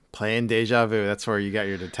squeezer playing Deja Vu. That's where you got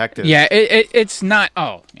your detective. Yeah, it's not.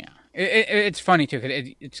 Oh, yeah. It's funny too,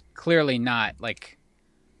 because it's clearly not like.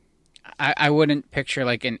 I wouldn't picture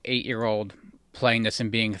like an 8-year-old playing this and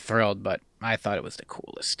being thrilled, but I thought it was the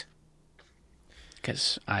coolest.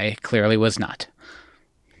 Because I clearly was not.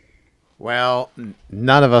 Well,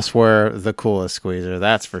 none of us were the coolest squeezer,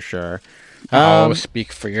 that's for sure.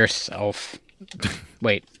 Speak for yourself.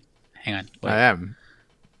 Wait, hang on. Wait. I am.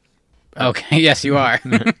 Okay, yes, you are.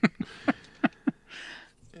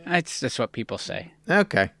 That's just what people say.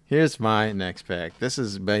 Okay, here's my next pick. This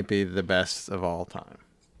is maybe the best of all time.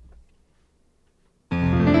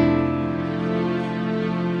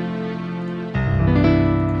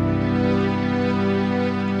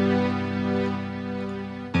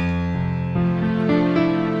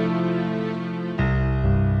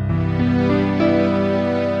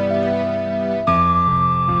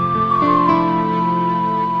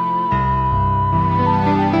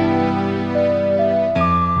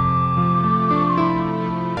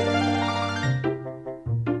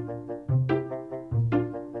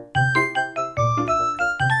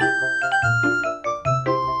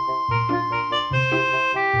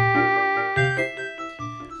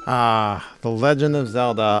 The Legend of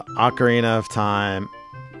Zelda Ocarina of Time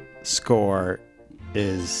score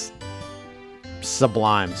is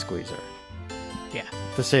sublime, Squeezer. Yeah.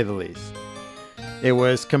 To say the least. It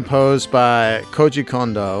was composed by Koji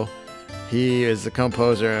Kondo. He is the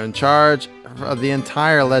composer in charge of the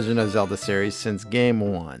entire Legend of Zelda series since Game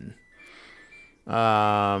 1.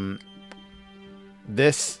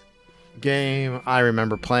 This game, I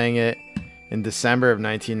remember playing it in December of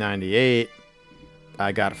 1998.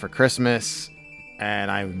 I got it for Christmas, and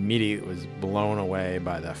I immediately was blown away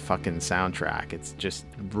by the fucking soundtrack. It's just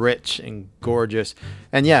rich and gorgeous.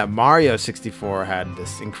 And yeah, Mario 64 had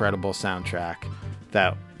this incredible soundtrack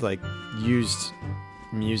that like used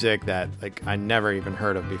music that like I never even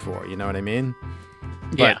heard of before. You know what I mean?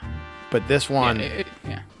 Yeah. But this one,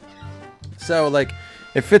 yeah. So like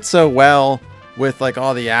it fits so well with like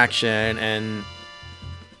all the action, and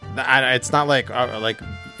it's not like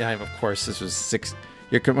of course this was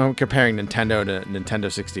you're comparing Nintendo to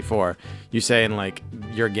Nintendo 64. You saying like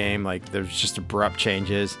your game, like there's just abrupt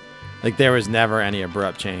changes. Like there was never any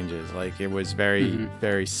abrupt changes. Like it was very,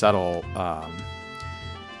 very subtle,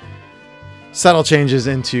 subtle changes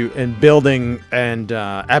in building and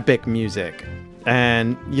epic music.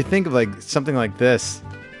 And you think of like something like this,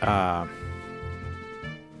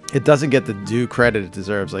 it doesn't get the due credit it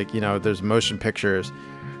deserves. Like, you know, there's motion pictures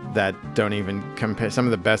that don't even compare. Some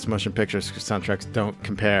of the best motion pictures soundtracks don't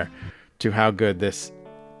compare to how good this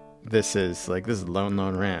is. Like, this is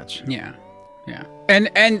Lone Ranch. Yeah. Yeah.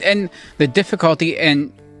 And the difficulty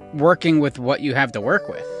in working with what you have to work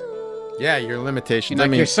with. Yeah, your limitations. You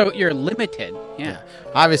know, like you're limited. Yeah.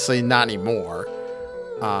 Obviously not anymore.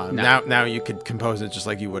 No. Now you could compose it just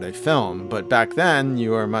like you would a film, but back then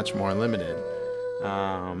you were much more limited.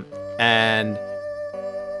 And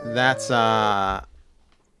that's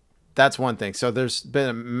one thing. So there's been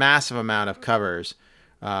a massive amount of covers.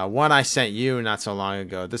 One I sent you not so long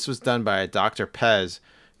ago. This was done by Dr. Pez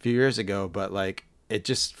a few years ago, but like it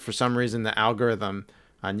just, for some reason, the algorithm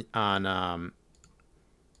on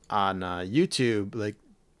YouTube like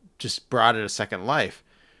just brought it a second life.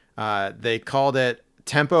 They called it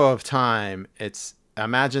Tempo of Time. It's,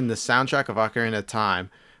 imagine the soundtrack of Ocarina of Time,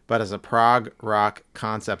 but as a prog rock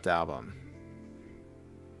concept album.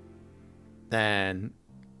 And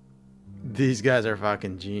these guys are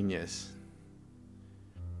fucking genius.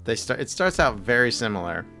 It starts out very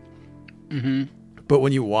similar. Mm-hmm. But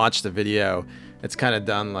when you watch the video, it's kind of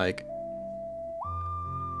done like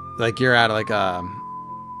you're at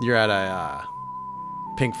a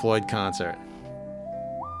Pink Floyd concert.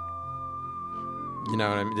 You know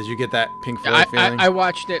what I mean? Did you get that Pink Floyd feeling? I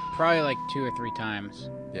watched it probably like 2 or 3 times.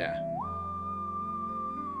 Yeah.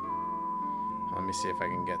 Let me see if I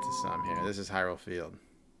can get to some here. This is Hyrule Field.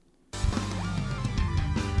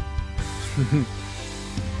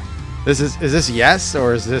 Is this yes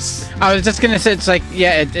or is this? I was just gonna say it's like,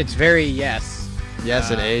 yeah, it's very yes.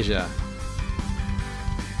 Yes in Asia.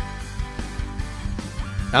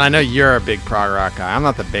 And I know you're a big prog rock guy. I'm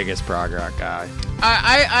not the biggest prog rock guy.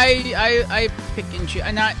 I pick and choose.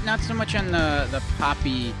 Not so much on the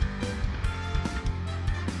poppy.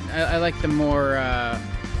 I like the more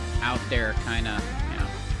out there kind of, you know.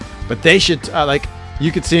 But they should like,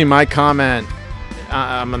 you could see my comment.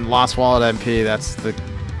 I'm in Lost Wallet MP. That's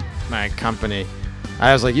my company.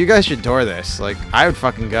 I was like, you guys should tour this. Like, I would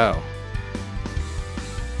fucking go.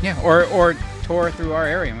 Yeah, or tour through our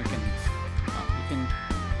area and we can.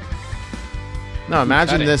 No,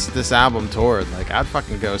 imagine this album toured. Like, I'd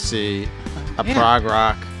fucking go see a prog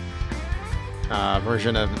rock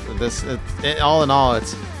version of this. All in all,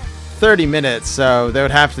 it's 30 minutes, so they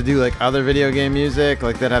would have to do like other video game music.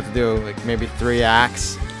 Like they'd have to do like maybe 3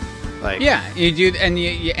 acts. Like, yeah, you do, and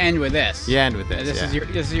you end with this. You end with this.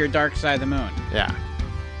 This is your Dark Side of the Moon. Yeah.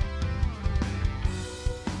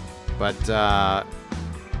 But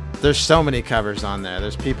there's so many covers on there.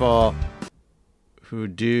 There's people who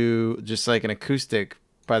do just like an acoustic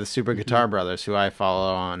by the Super Guitar Brothers, who I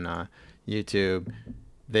follow on YouTube.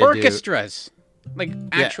 They orchestras, like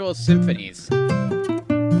actual symphonies.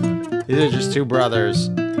 These are just 2 brothers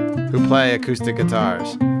who play acoustic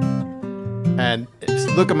guitars. And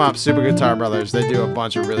look them up, Super Guitar Brothers. They do a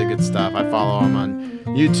bunch of really good stuff. I follow them on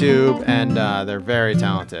YouTube, and they're very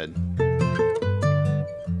talented.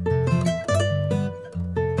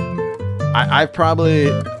 I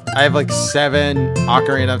have like 7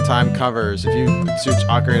 Ocarina of Time covers. If you search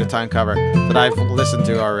Ocarina of Time cover that I've listened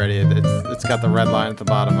to already, it's got the red line at the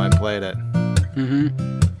bottom. I played it.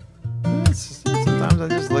 Sometimes I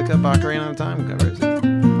just look up Ocarina of Time covers.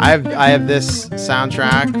 I have this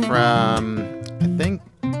soundtrack from, I think,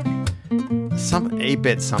 some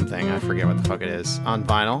 8-bit something. I forget what the fuck it is, on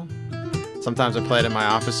vinyl. Sometimes I play it in my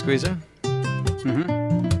office squeezer.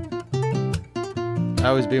 That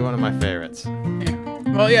always be one of my favorites.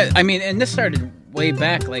 Well, yeah, I mean, and this started way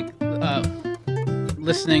back, like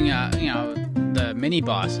listening, you know, the mini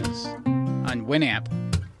bosses on Winamp.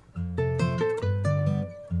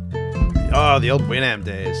 Oh, the old Winamp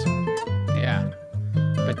days. Yeah,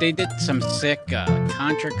 but they did some sick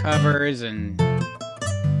Contra covers and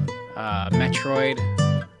Metroid.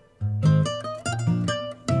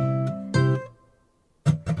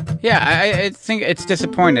 Yeah, I think it's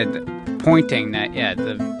disappointing that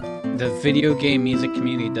the video game music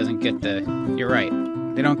community doesn't get you're right,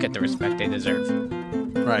 they don't get the respect they deserve.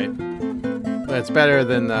 Right. But it's better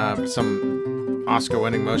than some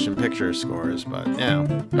Oscar-winning motion picture scores, but, you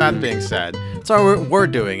know, that being said, so we're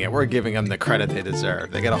doing it. We're giving them the credit they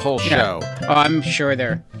deserve. They get a whole show. Oh, I'm sure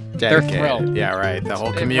they're dedicated. thrilled. Yeah, right. The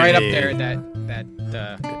whole community. Right up there, that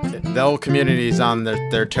The whole community's on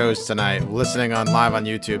their toes tonight, listening on live on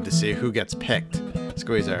YouTube to see who gets picked.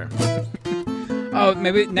 Squeezer. Oh,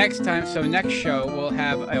 maybe next time. So next show we'll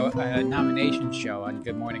have a nomination show on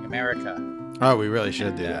Good Morning America. Oh, we really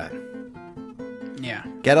should do that. Yeah.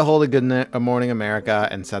 Get a hold of Good Morning America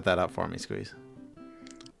and set that up for me, Squeeze.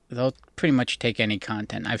 They'll pretty much take any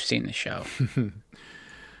content. I've seen the show.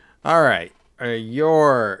 All right.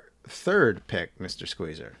 Your third pick, Mr.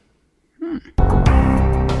 Squeezer.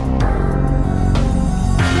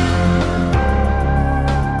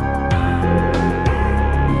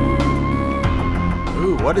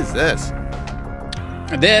 Ooh, what is this?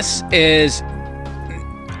 This is,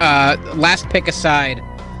 last pick aside,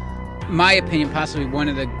 my opinion, possibly one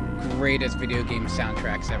of the greatest video game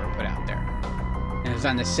soundtracks ever put out there. And it was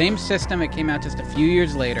on the same system. It came out just a few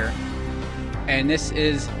years later. And this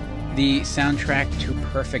is the soundtrack to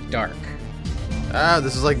Perfect Dark. Ah,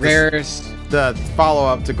 this is like the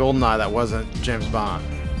follow-up to GoldenEye that wasn't James Bond.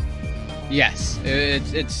 Yes,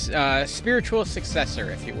 it's a spiritual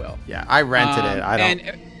successor, if you will. Yeah, I rented it.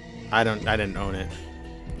 I didn't own it.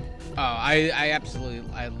 Oh,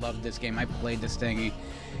 I love this game. I played this thing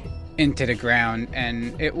into the ground,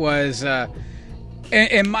 and it was,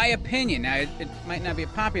 in my opinion, now it might not be a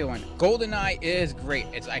popular one. GoldenEye is great.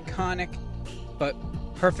 It's iconic, but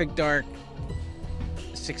Perfect Dark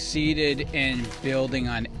succeeded in building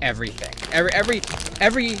on everything. Every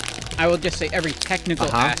I will just say every technical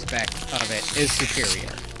aspect of it is superior.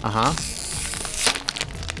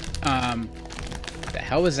 The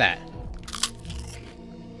hell was that?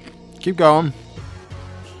 Keep going.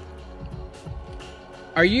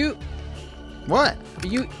 Are you What?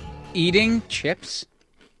 eating chips?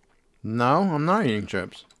 No, I'm not eating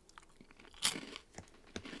chips.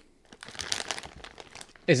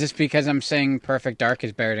 Is this because I'm saying Perfect Dark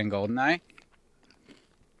is better than GoldenEye?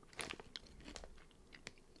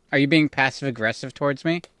 Are you being passive-aggressive towards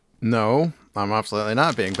me? No, I'm absolutely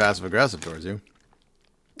not being passive-aggressive towards you.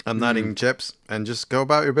 I'm not eating chips, and just go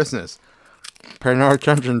about your business. Pay no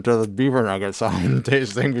attention to the beaver nuggets I'm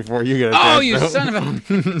tasting before you get a chance. Oh, you son of a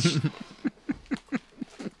bitch!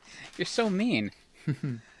 You're so mean. All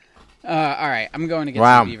right, I'm going to get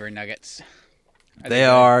some beaver nuggets. They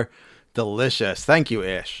are delicious. Thank you,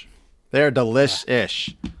 Ish. They're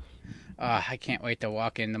delish-ish. I can't wait to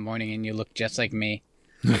walk in the morning and you look just like me.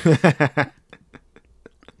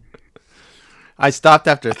 I stopped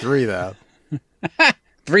after 3, though.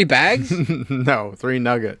 3 bags? No, 3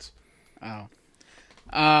 nuggets. Oh.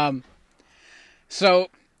 So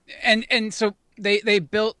they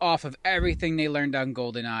built off of everything they learned on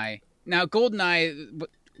GoldenEye. Now, GoldenEye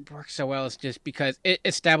works so well is just because it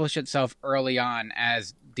established itself early on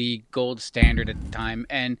as the gold standard at the time,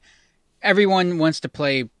 and everyone wants to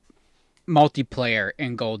play multiplayer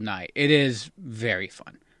in GoldenEye. It is very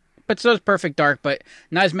fun. But so is Perfect Dark, but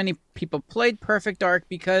not as many people played Perfect Dark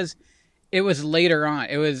because it was later on.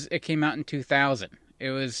 It came out in 2000.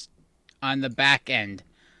 It was on the back end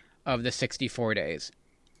of the 64 days.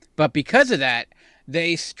 But because of that,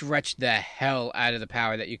 they stretched the hell out of the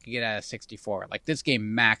power that you could get out of 64. Like, this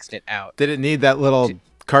game maxed it out. Did it need that little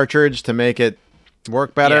cartridge to make it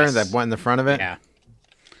work better? Yes. That went in the front of it? Yeah.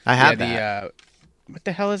 I had that. What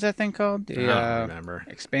the hell is that thing called? I don't remember.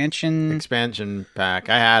 Expansion pack.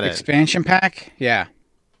 I had it. Expansion pack? Yeah.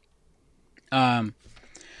 I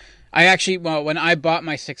actually, when I bought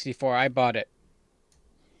my 64, I bought it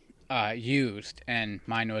used, and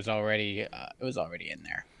mine was already in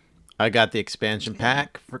there. I got the expansion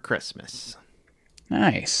pack for Christmas.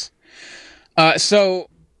 Nice. So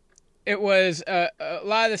it was a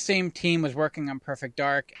lot of the same team was working on Perfect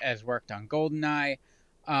Dark as worked on GoldenEye.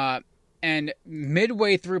 And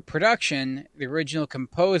midway through production, the original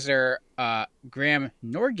composer, Graham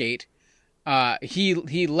Norgate,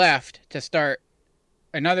 he left to start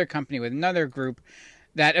another company with another group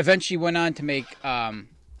that eventually went on to make, was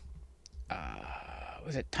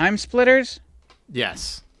it Time Splitters?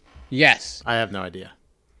 Yes. Yes. I have no idea.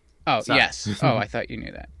 Oh, Sorry. yes. Oh, I thought you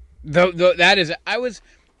knew that. Though that is,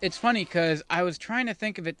 it's funny because I was trying to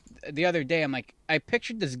think of it the other day. I'm like, I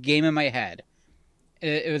pictured this game in my head.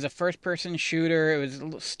 It was a first-person shooter. It was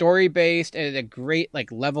story-based. It had a great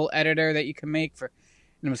level editor that you can make for.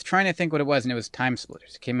 And I was trying to think what it was, and it was Time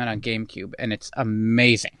Splitters. It came out on GameCube, and it's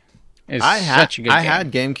amazing. It's such a good game. I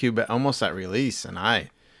had GameCube almost at release, and I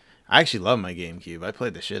actually love my GameCube. I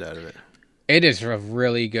played the shit out of it. It is a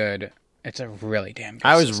really good. It's a really damn good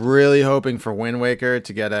I was system. really hoping for Wind Waker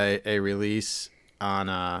to get a release on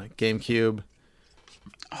GameCube.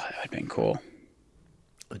 Oh, that would have been cool.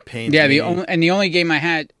 It pains Yeah, me. the only game I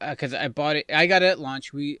had because I bought it, I got it at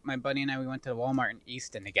launch. My buddy and I, we went to Walmart in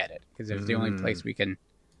Easton to get it because it was the only place we can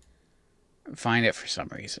find it for some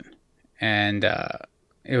reason. And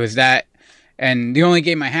it was that. And the only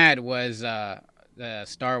game I had was the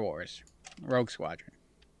Star Wars Rogue Squadron.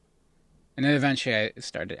 And then eventually I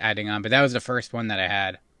started adding on. But that was the first one that I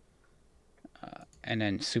had. And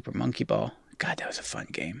then Super Monkey Ball. God, that was a fun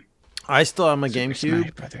game. I still have my Super GameCube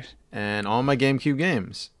Smash Brothers. and all my GameCube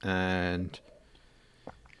games, and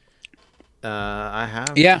I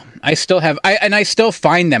have. Yeah, I still have. I still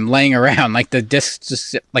find them laying around, like the discs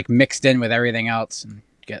just like mixed in with everything else and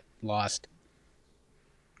get lost.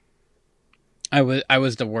 I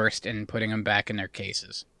was the worst in putting them back in their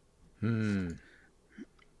cases.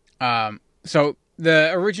 So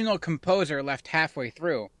the original composer left halfway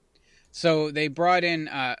through, so they brought in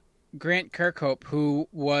Grant Kirkhope, who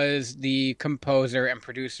was the composer and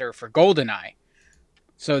producer for GoldenEye.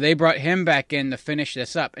 So they brought him back in to finish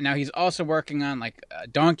this up. And now he's also working on like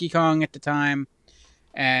Donkey Kong at the time.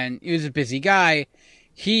 And he was a busy guy.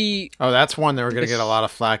 Oh, that's one they were going to get a lot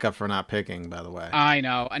of flack up for not picking, by the way. I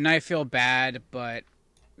know. And I feel bad, but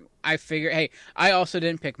I figure, hey, I also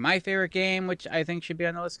didn't pick my favorite game, which I think should be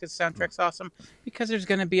on the list because the soundtrack's awesome, because there's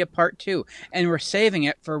going to be a part 2. And we're saving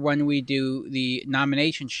it for when we do the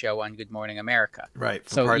nomination show on Good Morning America. Right.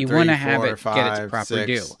 So you want to have it five, get its proper 6,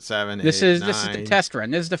 due. 7, 8, This is 9, the test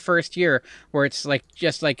run. This is the first year where it's like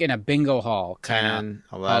just like in a bingo hall kind 10,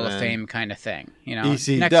 of 11, Hall of Fame kind of thing. You know,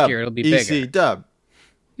 EC next dub, year it'll be bigger. EC dub.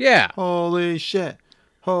 Yeah. Holy shit.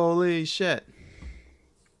 Holy shit.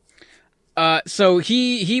 So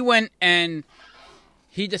he went and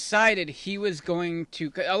he decided he was going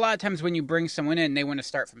to. A lot of times when you bring someone in, they want to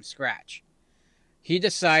start from scratch. He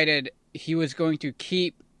decided he was going to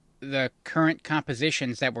keep the current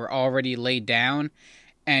compositions that were already laid down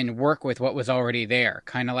and work with what was already there,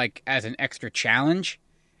 kind of like as an extra challenge,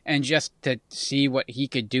 and just to see what he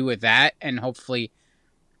could do with that, and hopefully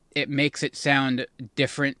it makes it sound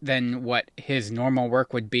different than what his normal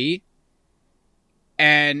work would be.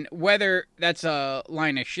 And whether that's a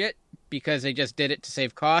line of shit because they just did it to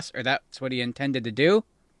save costs or that's what he intended to do,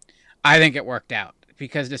 I think it worked out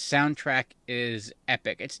because the soundtrack is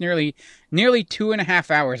epic. It's nearly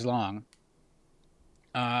 2.5 hours long.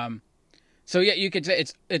 So yeah, you could say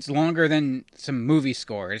it's longer than some movie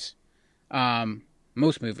scores,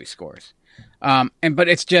 most movie scores. But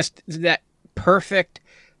it's just that perfect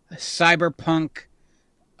cyberpunk,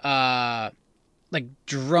 like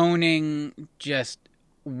droning, just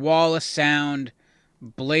wall of sound,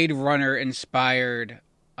 Blade Runner inspired.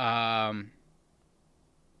 I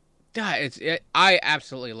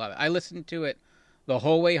absolutely love it. I listened to it the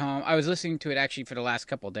whole way home. I was listening to it actually for the last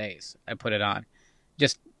couple of days. I put it on.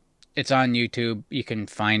 It's on YouTube. You can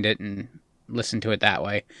find it and listen to it that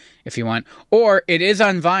way if you want. Or it is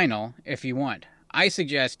on vinyl if you want. I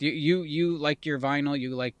suggest you like your vinyl,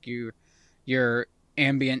 you like your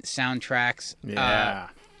ambient soundtracks. Yeah.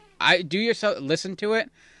 Listen to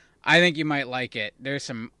it. I think you might like it. There's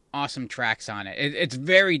some awesome tracks on it. It's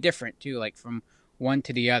very different too, like from one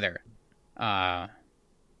to the other.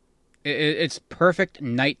 It's perfect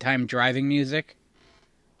nighttime driving music.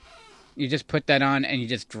 You just put that on and you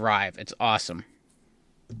just drive. It's awesome.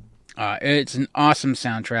 It's an awesome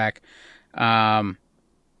soundtrack. And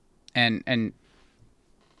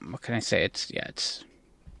what can I say? It's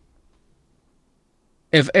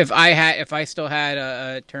if I still had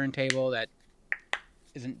a turntable that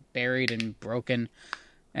isn't buried and broken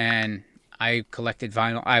and I collected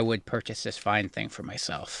vinyl, I would purchase this fine thing for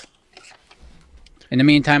myself. In the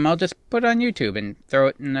meantime, I'll just put it on YouTube and throw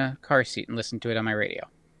it in the car seat and listen to it on my radio.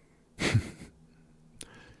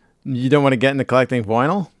 You don't want to get into collecting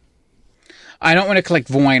vinyl? I don't want to collect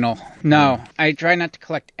vinyl. No, I try not to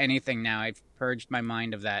collect anything now. I've purged my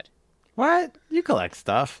mind of that. What? You collect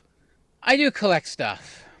stuff. I do collect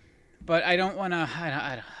stuff, but I don't want to.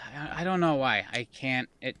 I don't know why. I can't.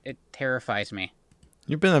 It terrifies me.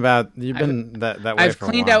 You've been that way for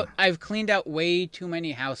a while. I've cleaned out way too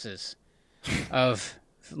many houses of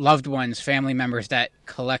loved ones, family members that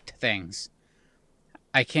collect things.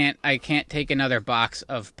 I can't take another box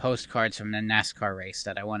of postcards from the NASCAR race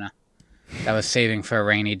that I was saving for a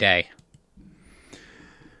rainy day.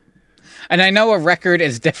 And I know a record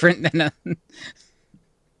is different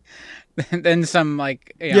than some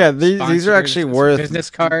like these are actually worth business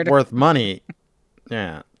card worth money.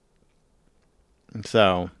 Yeah.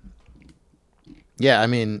 So yeah, I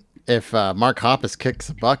mean, if Mark Hoppus kicks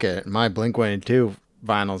a bucket, my Blink-182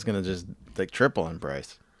 vinyl is gonna just like triple in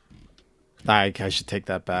price. I should take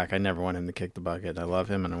that back. I never want him to kick the bucket. I love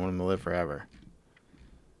him and I want him to live forever.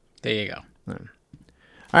 There you go. All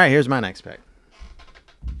right, here's my next pick.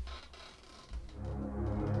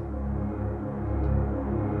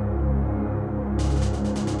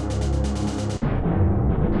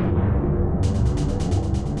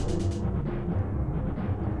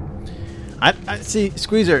 I see,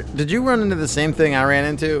 Squeezer. Did you run into the same thing I ran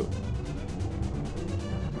into?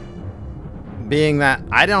 Being that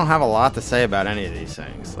I don't have a lot to say about any of these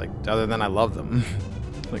things, like other than I love them.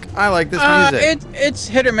 Like I like this music. It's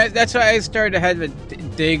hit or miss. That's why I started to have to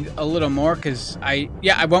dig a little more because I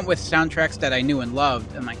went with soundtracks that I knew and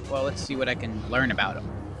loved. I'm like, well, let's see what I can learn about them.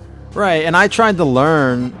 Right, and I tried to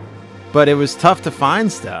learn, but it was tough to find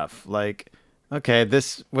stuff. Like, okay,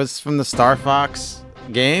 this was from the Star Fox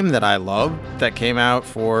game that I loved that came out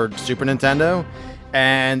for Super Nintendo,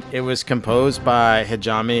 and it was composed by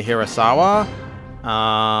Hajime Hirasawa.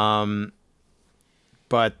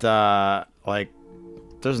 But like,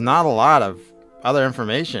 there's not a lot of other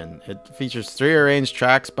information. It features 3 arranged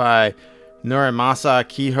tracks by Norimasa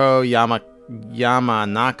Kiho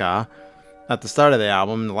Yamanaka at the start of the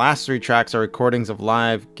album. The last 3 tracks are recordings of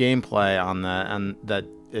live gameplay on that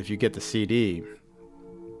if you get the CD.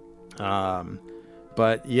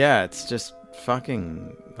 But yeah, it's just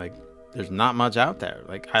fucking like there's not much out there.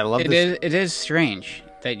 Like I love this. It is strange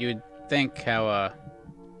that you would think how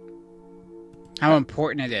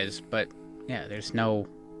important it is, but yeah, there's no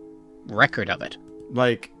record of it.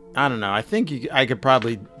 Like I don't know. I think I could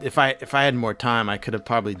probably if I had more time, I could have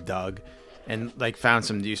probably dug and like found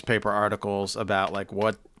some newspaper articles about like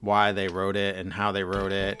why they wrote it and how they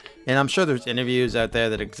wrote it. And I'm sure there's interviews out there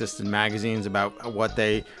that exist in magazines about what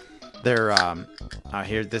their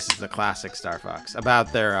here this is the classic Star Fox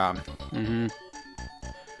about their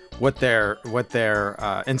what their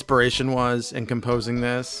inspiration was in composing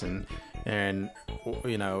this and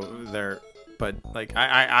you know but like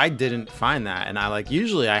I didn't find that, and I like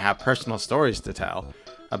usually I have personal stories to tell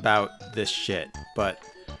about this shit, but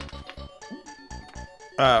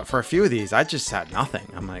for a few of these I just had nothing.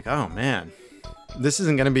 I'm like, oh man, this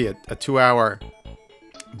isn't gonna be a 2-hour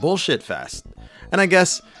bullshit fest. And I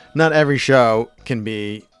guess not every show can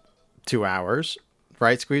be 2 hours,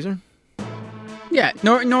 right, Squeezer? Yeah,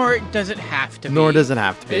 nor does it have to be. Nor does it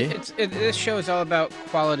have to be. This show is all about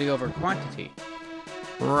quality over quantity.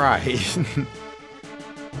 Right.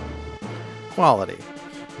 Quality.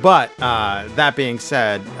 But that being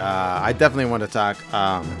said, I definitely want to talk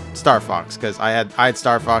Star Fox because I had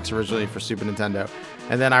Star Fox originally for Super Nintendo,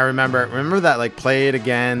 and then I remember that like Play It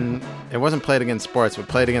Again. It wasn't Play It Again Sports, but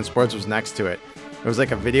Play It Again Sports was next to it. It was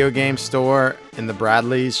like a video game store in the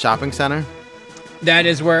Bradley's shopping center. That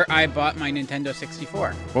is where I bought my Nintendo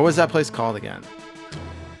 64. What was that place called again?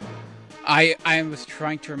 I was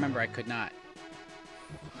trying to remember. I could not.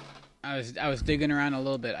 I was digging around a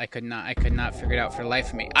little bit. I could not figure it out for the life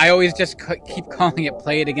of me. I always just keep calling it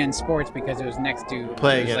Play It Again Sports because it was next to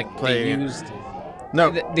Play Again. Like Play the Again. used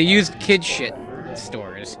No. the used kid shit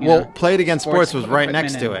stores. Well, Play It Again Sports was right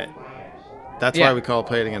equipment next to it. That's why we call it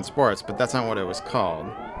Play It Again Sports, but that's not what it was called.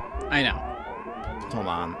 I know. Hold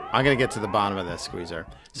on. I'm going to get to the bottom of this, Squeezer.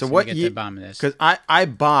 So Let's what get to year? the bottom of this. Because I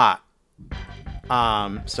bought...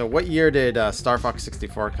 so what year did Star Fox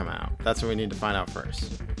 64 come out? That's what we need to find out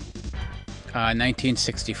first.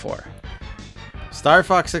 1964. Star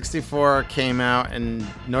Fox 64 came out in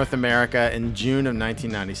North America in June of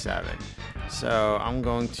 1997. So I'm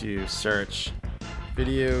going to search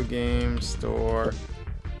video game store.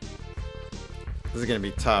 This is going to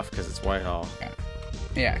be tough because it's Whitehall.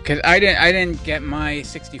 Yeah, because I didn't get my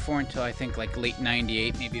 64 until I think like late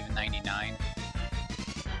 98, maybe even 99.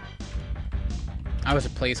 I was a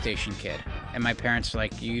PlayStation kid, and my parents were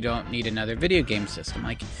like, you don't need another video game system.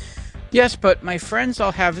 Like, yes, but my friends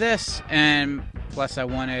all have this, and plus I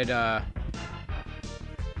wanted to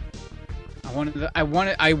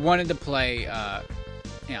play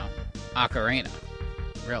Ocarina,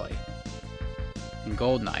 really, and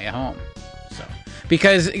GoldenEye at home. So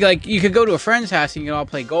because like you could go to a friend's house and you could all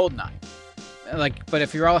play GoldenEye, like, but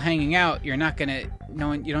if you're all hanging out, you're not gonna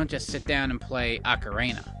you don't just sit down and play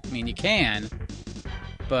Ocarina. I mean, you can,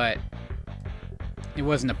 but it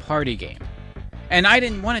wasn't a party game. And I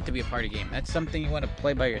didn't want it to be a party game. That's something you want to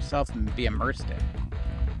play by yourself and be immersed in.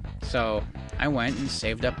 So I went and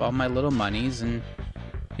saved up all my little monies, and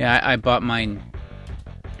yeah, I bought mine.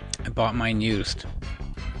 I bought mine used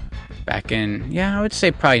back in, I would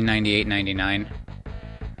say probably 98, 99.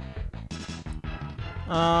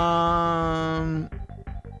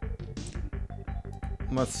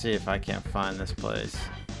 Let's see if I can't find this place.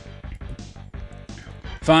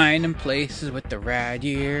 Finding places with the rad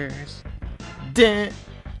years. Din,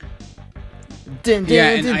 din,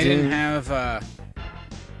 Yeah, din, and din, I din. didn't have I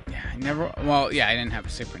didn't have a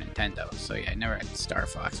Super Nintendo, so yeah, I never had Star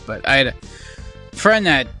Fox, but I had a friend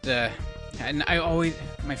that and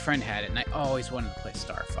my friend had it, and I always wanted to play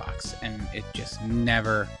Star Fox, and it just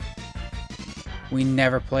we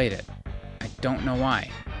never played it. I don't know why.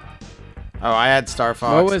 Oh, I had Star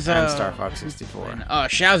Fox What was, and Star Fox 64. Oh,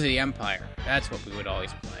 Shadows of the Empire. That's what we would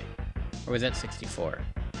always play. Or was that 64?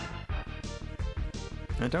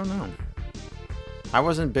 I don't know. I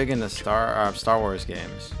wasn't big into Star Wars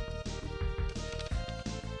games.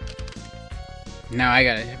 Now I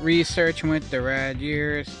gotta research with the rad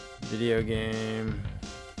years. Video game.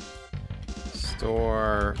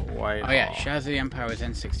 Store. Whitehall. Oh yeah, Shadows of the Empire was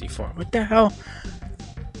N64. What the hell?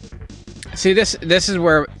 See, this is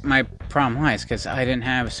where my problem lies, because I didn't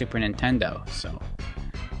have a Super Nintendo, so...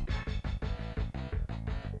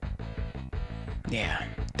 Yeah,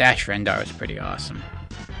 Dash Rendar was pretty awesome.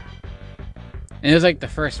 And it was like the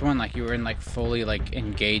first one, like you were in like fully like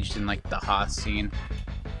engaged in like the Hoth scene.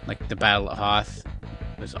 Like the Battle of Hoth.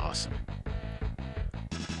 It was awesome.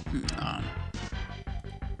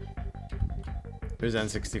 It was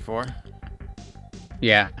N64?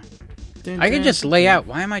 Yeah. I could just lay out.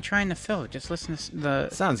 Why am I trying to fill? Just listen to the...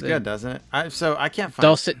 Sounds good, doesn't it? I can't find...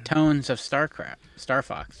 Dulcet tones of Star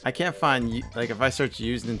Fox. I can't find... Like, if I search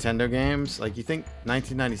used Nintendo games, like, you think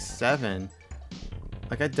 1997...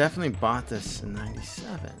 Like, I definitely bought this in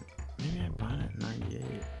 97. Maybe I bought it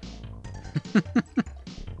in 98.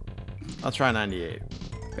 I'll try 98.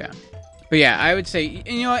 Yeah. But yeah, I would say,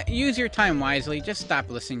 you know what? Use your time wisely. Just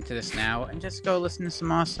stop listening to this now and just go listen to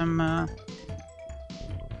some awesome...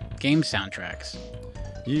 game soundtracks.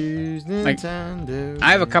 Use Nintendo. Like,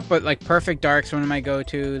 I have a couple like Perfect Dark's one of my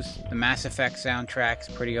go-tos. The Mass Effect soundtrack's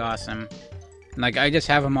pretty awesome. And, like I just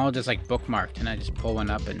have them all just like bookmarked, and I just pull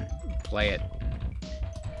one up and play it.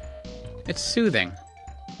 It's soothing.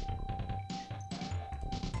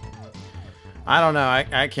 I don't know.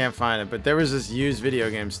 I can't find it, but there was this used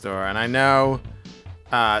video game store, and I know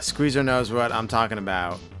Squeezer knows what I'm talking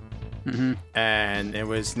about. Mm-hmm. And it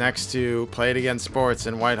was next to Play It Again Sports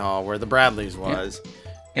in Whitehall, where the Bradleys was.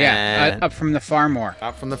 Yeah, up from the Farmore.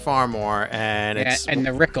 Up from the Farmore, and it's and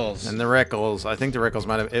the Rickles. And the Rickles. I think the Rickles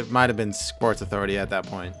might have been Sports Authority at that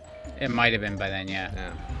point. It might have been by then,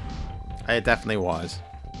 yeah. It definitely was.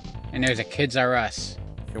 And there's a Kids R Us.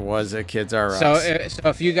 It was a Kids R Us. So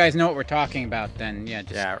if you guys know what we're talking about, then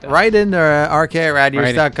write into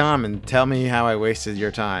rk@radyears.com and tell me how I wasted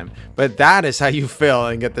your time. But that is how you fill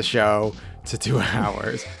and get the show to 2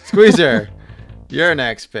 hours. Squeezer, your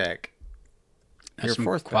next pick. Your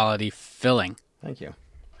fourth quality filling. Thank you.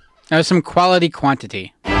 That was some quality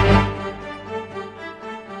quantity.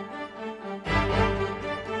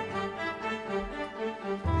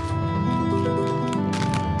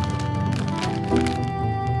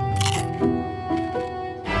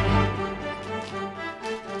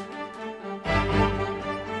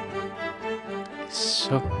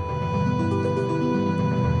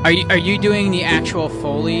 Are you doing the actual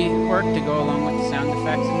Foley work to go along with the sound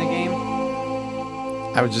effects in the game?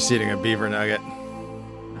 I was just eating a beaver nugget.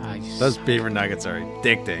 Those beaver nuggets are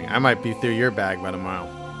addicting. I might be through your bag by tomorrow.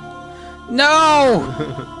 No!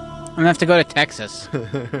 I'm gonna have to go to Texas.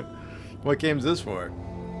 What game's this for?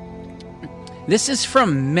 This is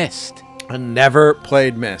from Myst. I never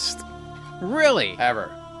played Myst. Really?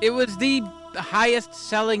 Ever. It was the highest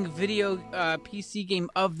selling video PC game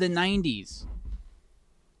of the 90s.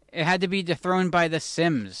 It had to be dethroned by The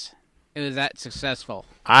Sims. It was that successful.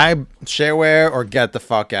 Shareware or get the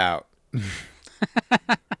fuck out.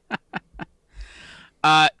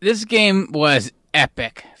 This game was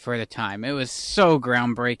epic for the time. It was so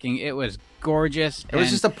groundbreaking. It was gorgeous. It was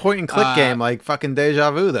just a point and click game like fucking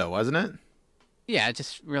Deja Vu though, wasn't it? Yeah,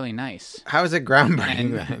 just really nice. How is it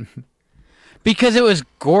groundbreaking then? Because it was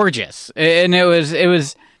gorgeous. And it was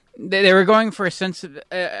they were going for a sense of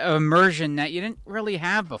immersion that you didn't really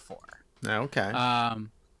have before. Okay.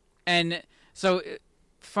 And so,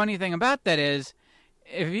 funny thing about that is,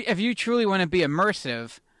 if you truly want to be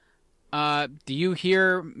immersive, do you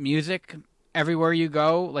hear music everywhere you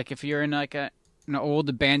go? Like if you're in like an old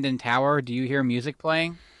abandoned tower, do you hear music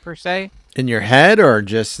playing per se? In your head or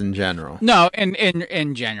just in general? No,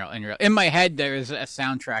 in general, in my head there is a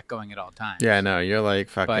soundtrack going at all times. Yeah, no, you're like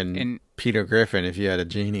fucking Peter Griffin if you had a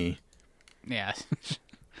genie. Yeah.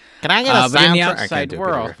 Can I get a soundtrack? But in the outside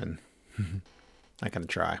world, I can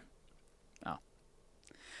try. Oh,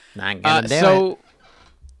 not gonna do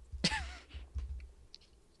it.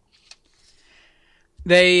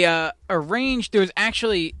 They arranged. There was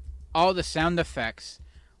actually all the sound effects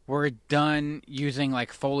were done using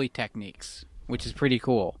like Foley techniques, which is pretty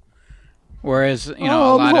cool. Whereas a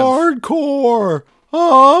lot hardcore.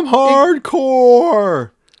 I'm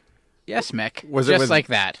hardcore. Yes, Mick. Was just it with like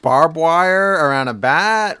that? Barbed wire around a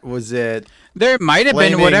bat? Was it? There might have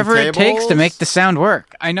been whatever tables? it takes to make the sound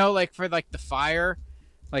work. I know, like for like the fire,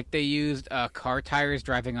 Like they used car tires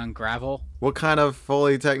driving on gravel. What kind of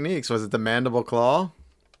Foley techniques? Was it the mandible claw?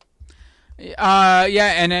 Yeah,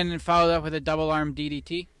 and then followed up with a double arm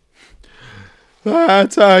DDT.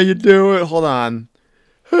 That's how you do it. Hold on.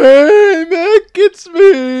 Hey, Mick, it's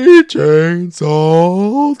me,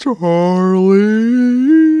 Chainsaw Charlie.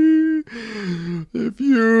 If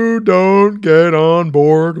you don't get on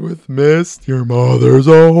board with Mist, your mother's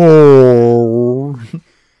a whore.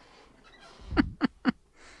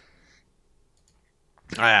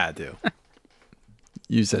 I had to.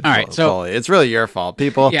 You said all right, so Foley. It's really your fault.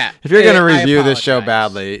 People, yeah, if you're going to I review this show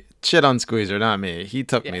apologize. badly, shit on Squeezer, not me. He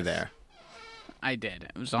took me Yes. there. I did.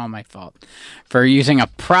 It was all my fault for using a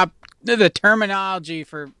prop. The terminology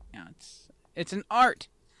for it's an art,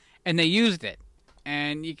 and they used it,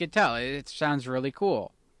 and you could tell it sounds really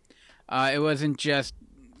cool. It wasn't just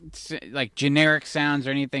like generic sounds or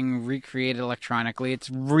anything recreated electronically. It's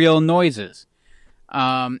real noises,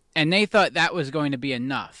 and they thought that was going to be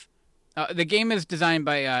enough. The game is designed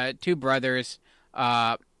by two brothers,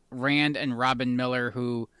 Rand and Robin Miller,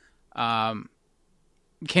 who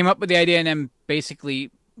came up with the idea and then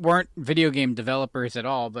basically weren't video game developers at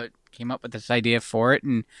all, but came up with this idea for it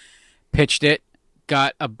and pitched it,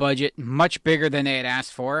 got a budget much bigger than they had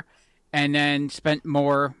asked for, and then spent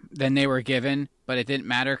more than they were given, but it didn't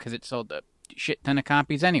matter because it sold a shit ton of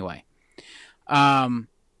copies anyway. They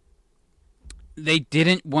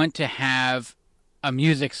didn't want to have a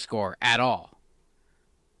music score at all.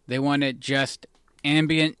 They wanted just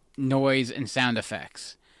ambient noise and sound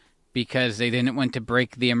effects because they didn't want to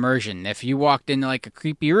break the immersion. If you walked into like a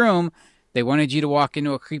creepy room, they wanted you to walk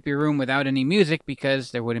into a creepy room without any music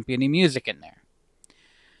because there wouldn't be any music in there.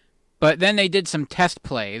 But then they did some test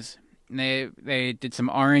plays. They did some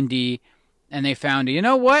R&D, and they found, you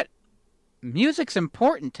know what? Music's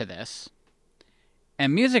important to this,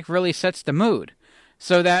 and music really sets the mood.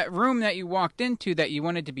 So that room that you walked into that you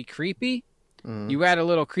wanted to be creepy, you add a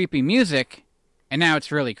little creepy music, and now it's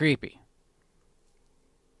really creepy.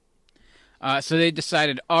 So they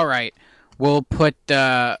decided, all right, we'll put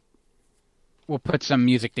some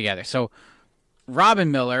music together. So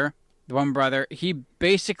Robin Miller, the one brother, he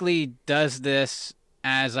basically does this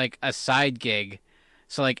as like a side gig.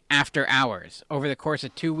 So like after hours, over the course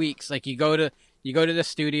of 2 weeks, like you go to the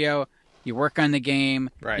studio, you work on the game,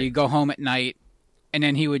 Right. you go home at night, and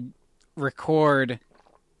then he would record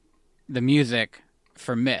the music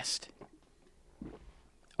for Myst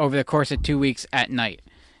over the course of 2 weeks at night.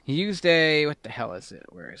 He used what the hell is it?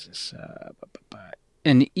 Where is this?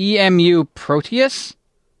 An EMU Proteus.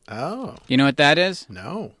 Oh. You know what that is?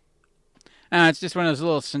 No. It's just one of those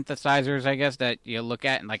little synthesizers, I guess, that you look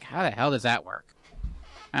at and like, how the hell does that work?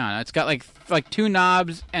 I don't know. It's got like two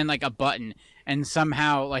knobs and like a button, and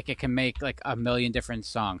somehow like it can make like a million different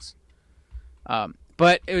songs.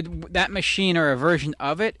 But that machine or a version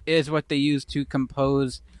of it is what they use to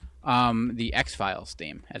compose the X-Files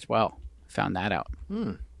theme as well. Found that out.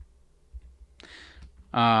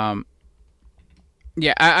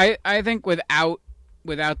 Yeah, I think without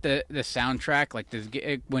the soundtrack, like this,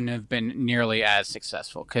 it wouldn't have been nearly as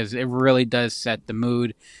successful because it really does set the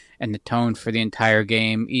mood and the tone for the entire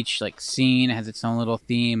game. Each like scene has its own little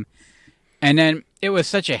theme, and then it was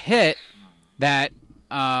such a hit that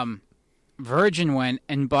Virgin went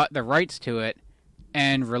and bought the rights to it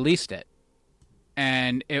and released it,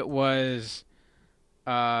 and it was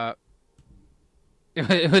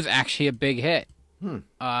actually a big hit.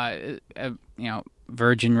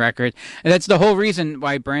 Virgin Records. And that's the whole reason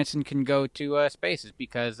why Branson can go to space, is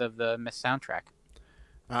because of the Myst soundtrack.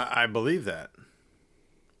 I believe that.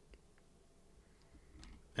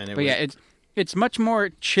 It's much more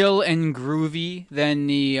chill and groovy than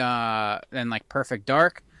than like Perfect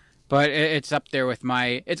Dark, but it's up there with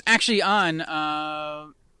my. It's actually on.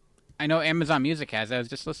 I know Amazon Music has. I was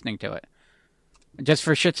just listening to it. Just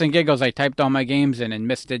for shits and giggles, I typed all my games in, and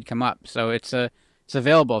Myst did come up. So it's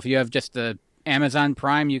available. If you have just the Amazon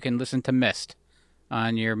Prime, you can listen to Myst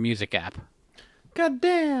on your music app. God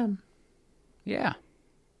damn. Yeah.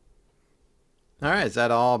 All right. Is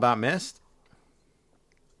that all about Myst?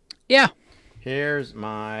 Yeah. Here's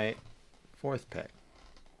my fourth pick.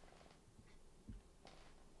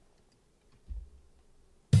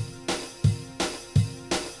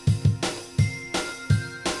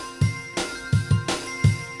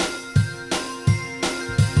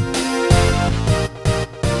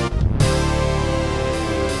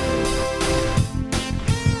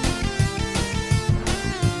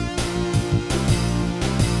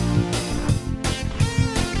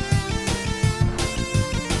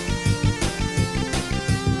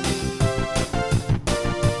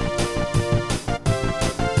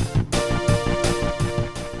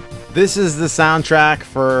 This is the soundtrack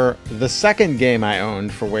for the second game I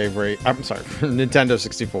owned for Wave Race. I'm sorry, for Nintendo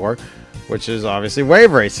 64, which is obviously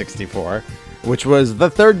Wave Race 64, which was the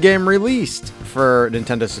third game released for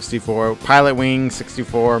Nintendo 64. Pilot Wing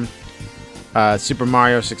 64, Super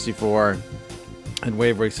Mario 64, and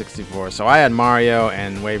Wave Race 64. So I had Mario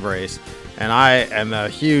and Wave Race, and I am a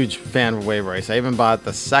huge fan of Wave Race. I even bought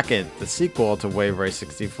the sequel to Wave Race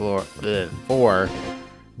 64,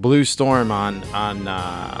 Blue Storm on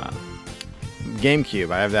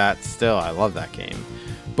GameCube. I have that still. I love that game.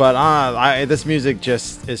 But this music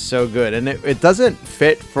just is so good, and it doesn't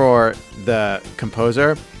fit for the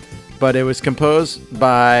composer, but it was composed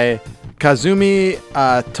by Kazumi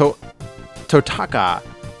Totaka.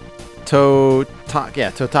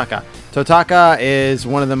 Totaka. Totaka is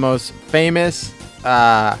one of the most famous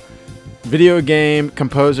video game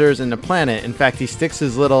composers in the planet. In fact, he sticks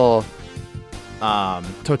his little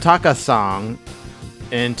Totaka song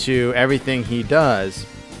into everything he does.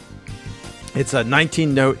 It's a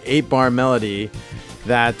 19-note, 8-bar melody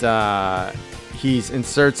that he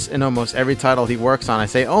inserts in almost every title he works on. I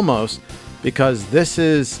say almost because this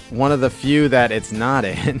is one of the few that it's not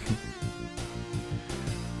in.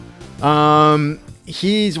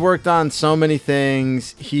 He's worked on so many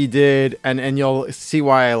things. He did, and you'll see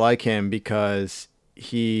why I like him, because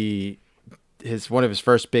one of his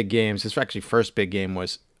first big games, his actually first big game,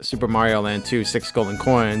 was Super Mario Land 2 6 Golden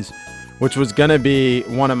Coins, which was gonna be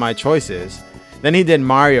one of my choices. Then he did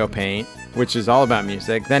Mario Paint, which is all about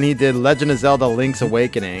music. Then he did Legend of Zelda Link's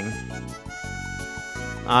Awakening.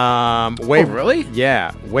 Really?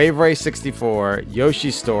 Yeah. Wave Race 64,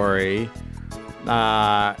 Yoshi's Story,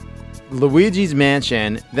 Luigi's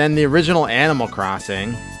Mansion, then the original Animal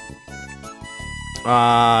Crossing.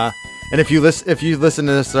 And if you listen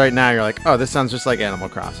to this right now, you're like, oh, this sounds just like Animal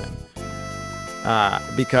Crossing.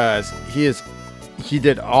 Because he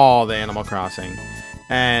did all the Animal Crossing.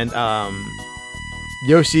 And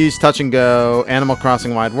Yoshi's Touch and Go, Animal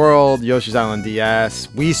Crossing Wide World, Yoshi's Island DS,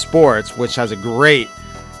 Wii Sports, which has a great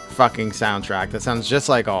fucking soundtrack that sounds just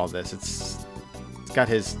like all of this. It's got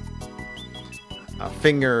his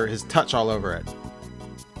his touch all over it.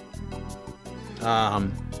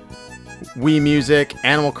 Wii Music,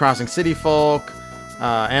 Animal Crossing City Folk,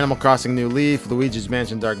 Animal Crossing New Leaf, Luigi's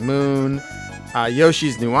Mansion Dark Moon,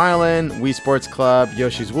 Yoshi's New Island, Wii Sports Club,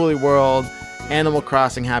 Yoshi's Woolly World, Animal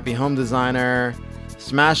Crossing Happy Home Designer,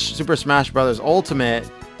 Super Smash Bros. Ultimate,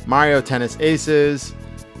 Mario Tennis Aces,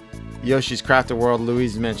 Yoshi's Crafted World,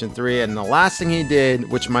 Luigi's Mansion 3, and the last thing he did,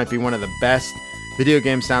 which might be one of the best video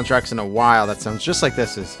game soundtracks in a while that sounds just like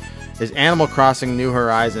this, is Animal Crossing New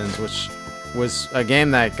Horizons, which was a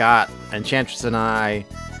game that got Enchantress and I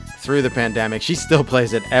through the pandemic. She still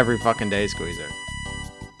plays it every fucking day, Squeezer.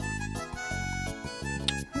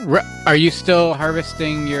 Are you still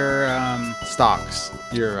harvesting your Stalks,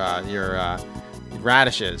 your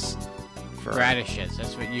radishes. radishes?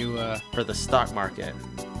 That's what you. For the stock market.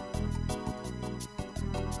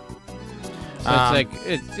 So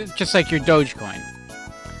it's just like your Dogecoin.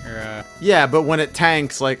 Yeah, but when it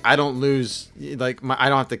tanks, like I don't lose, like I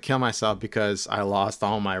don't have to kill myself because I lost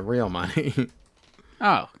all my real money.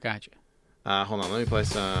 Oh, gotcha. Hold on, let me play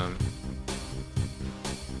some.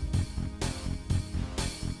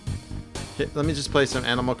 Let me just play some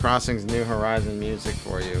Animal Crossing's New Horizon music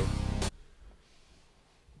for you,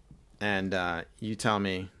 and you tell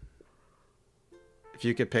me if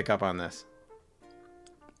you could pick up on this.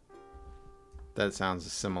 That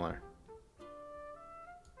sounds similar.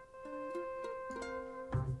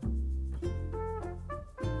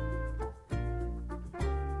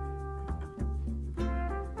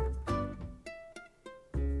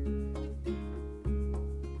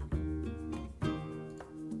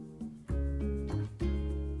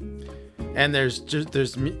 And there's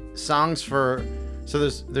songs for, so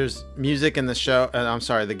there's music in the show.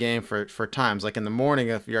 The game for times. Like in the morning,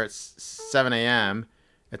 if you're at 7 a.m.,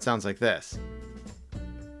 it sounds like this.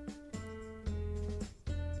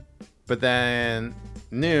 But then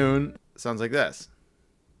noon sounds like this,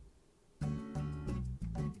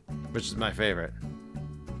 which is my favorite.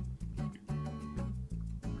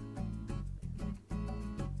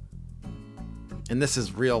 And this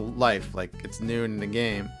is real life. Like it's noon in the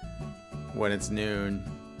game. When it's noon.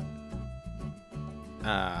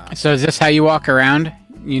 So is this how you walk around?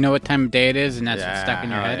 You know what time of day it is, and that's what's stuck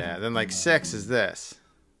in your head? Yeah. Then like 6 is this.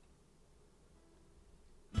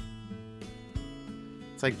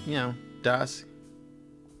 It's like, dusk.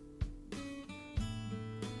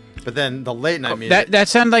 But then the late night music. That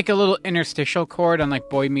sounded like a little interstitial chord on like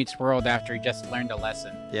Boy Meets World after he just learned a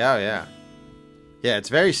lesson. Yeah, yeah. Yeah, it's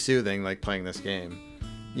very soothing, like playing this game.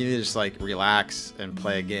 you need to just like relax and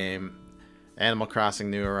play a game. Animal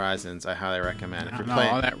Crossing New Horizons, I highly recommend. I don't know,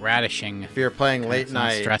 all that radishing. If you're playing late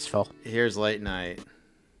night, stressful. Here's late night.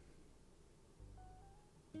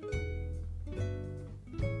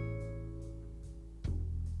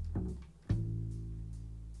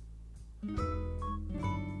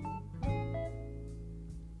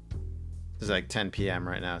 It's like 10 p.m.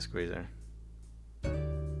 right now, Squeezer. Oh,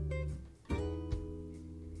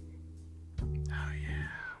 yeah.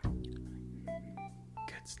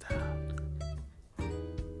 Good stuff.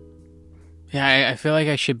 Yeah, I feel like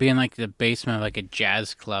I should be in like the basement of like a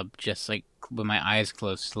jazz club, just like with my eyes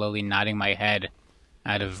closed, slowly nodding my head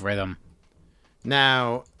out of rhythm.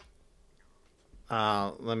 Now,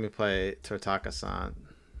 let me play Totaka-san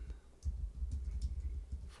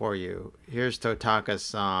for you. Here's Totaka's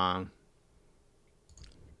song.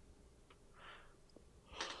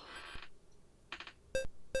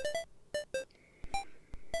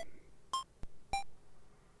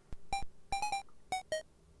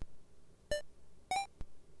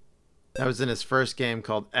 That was in his first game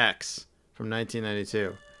called X from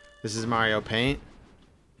 1992. This is Mario Paint.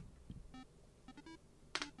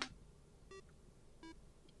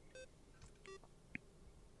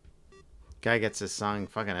 Guy gets this song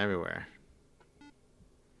fucking everywhere.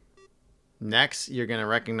 Next, you're going to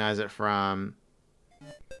recognize it from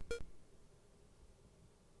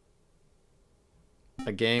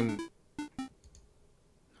a game.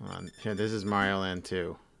 Hold on. Here, this is Mario Land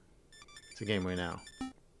 2. It's a game we know.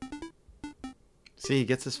 See, he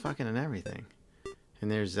gets this fucking and everything.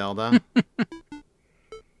 And there's Zelda.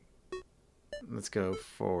 Let's go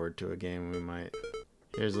forward to a game we might.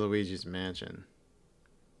 Here's Luigi's Mansion.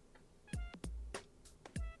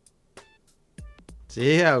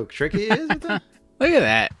 See how tricky he is with that? Look at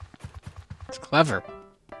that. It's clever.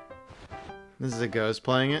 This is a ghost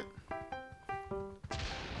playing it.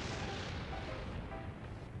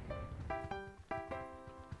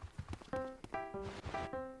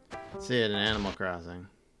 See it in Animal Crossing.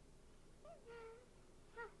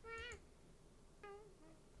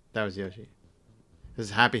 That was Yoshi. This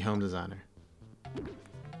is Happy Home Designer.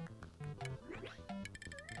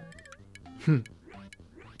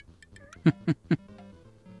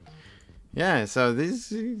 Yeah, so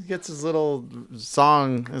he gets his little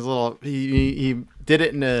song, he did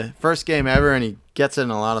it in the first game ever, and he gets it in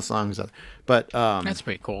a lot of songs. But that's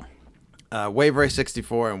pretty cool. Wave Race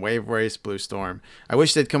 64 and Wave Race Blue Storm. I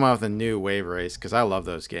wish they'd come out with a new Wave Race because I love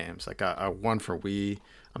those games. Like a one for Wii.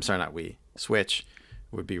 I'm sorry, not Wii. Switch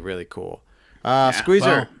would be really cool. Squeezer.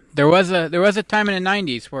 Well, there was a time in the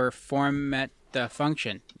 90s where form met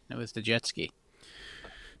function. It was the jet ski.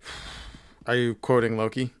 Are you quoting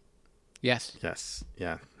Loki? Yes. Yes.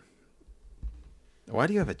 Yeah. Why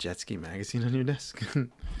do you have a jet ski magazine on your desk?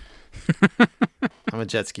 I'm a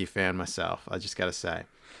jet ski fan myself. I just got to say.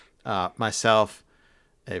 Myself,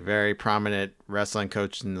 a very prominent wrestling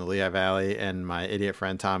coach in the Lehigh Valley, and my idiot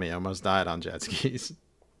friend Tommy almost died on jet skis.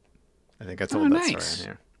 I think I told that story in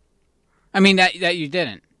here. I mean, that you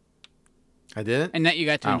didn't. I didn't? And that you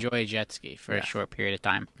got to enjoy a jet ski for a short period of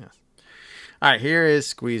time. Yes. All right, here is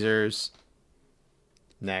Squeezer's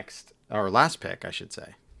next, or last pick, I should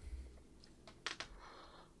say.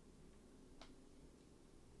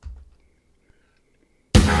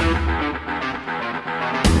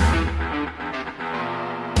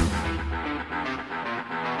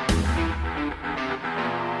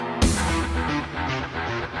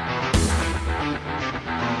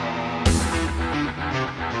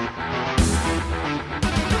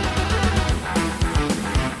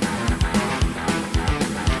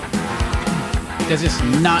 Does this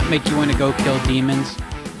not make you want to go kill demons?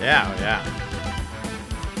 Yeah, yeah.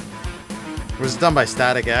 Was it done by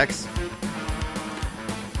Static X?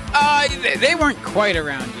 They weren't quite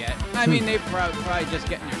around yet. I mean, they probably just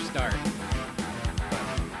getting their start.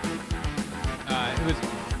 It was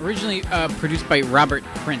originally produced by Robert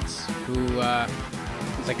Prince, who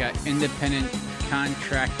was like an independent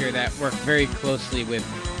contractor that worked very closely with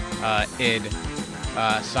id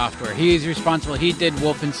Software. He is responsible. He did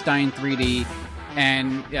Wolfenstein 3D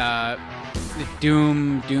and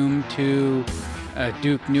Doom 2,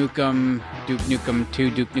 Duke Nukem 2,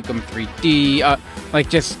 Duke Nukem 3D, like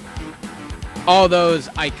just all those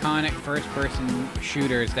iconic first-person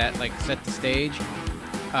shooters that like set the stage.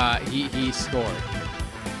 He scored,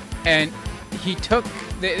 and he took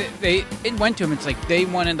it went to him. It's like they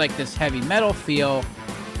wanted like this heavy metal feel,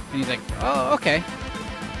 and he's like, oh, okay.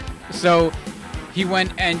 So he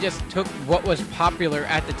went and just took what was popular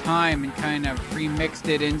at the time and kind of remixed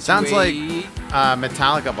it into Sounds like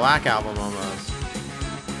Metallica Black Album almost.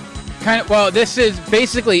 Kind of. Well, this is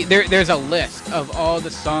basically there's a list of all the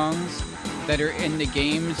songs that are in the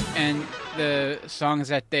games and the songs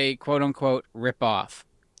that they quote unquote rip off.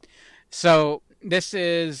 So this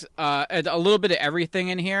is a little bit of everything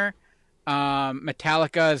in here.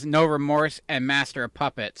 Metallica's No Remorse and Master of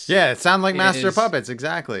Puppets. Yeah, it sounds like Master of Puppets,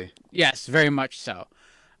 exactly. Yes, very much so.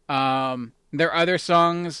 There are other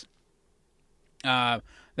songs.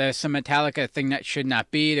 There's some Metallica, Thing That Should Not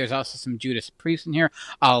Be. There's also some Judas Priest in here.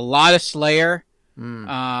 A lot of Slayer.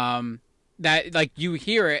 That, like, you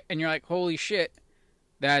hear it and you're like, holy shit,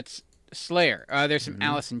 that's Slayer. There's some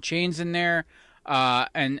Alice in Chains in there.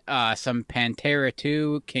 And some Pantera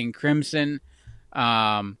 2, King Crimson.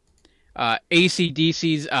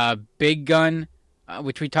 AC/DC's Big Gun,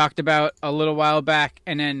 which we talked about a little while back.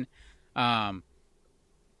 And then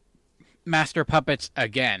Master Puppets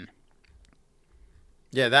again.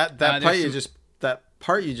 Yeah, that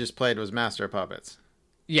part you just played was Master of Puppets.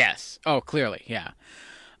 Yes. Oh, clearly, yeah.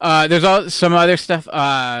 There's some other stuff.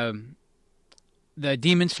 The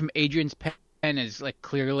Demons from Adrian's Pen is like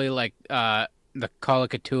clearly like the Call of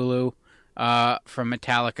Cthulhu from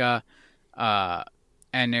Metallica.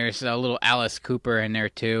 And there's a little Alice Cooper in there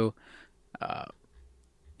too.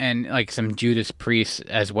 And like some Judas Priest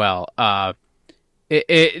as well.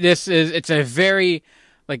 It's a very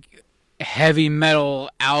like heavy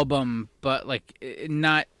metal album, but like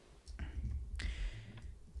not.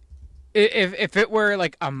 If it were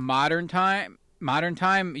like a modern time,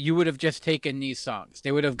 you would have just taken these songs.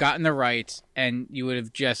 They would have gotten the rights, and you would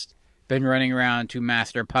have just been running around to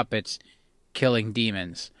Master Puppets, killing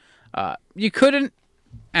demons. You couldn't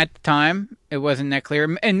at the time. It wasn't that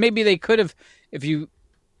clear, and maybe they could have if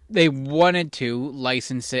they wanted to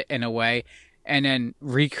license it in a way, and then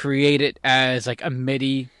recreate it as like a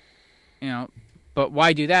MIDI. But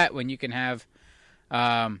why do that when you can have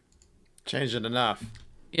change it enough?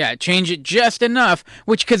 Yeah, change it just enough,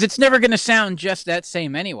 because it's never going to sound just that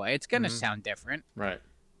same anyway. It's going to sound different. Right.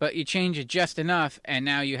 But you change it just enough, and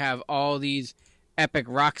now you have all these epic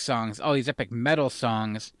rock songs, all these epic metal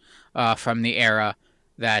songs from the era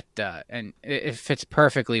that, and it fits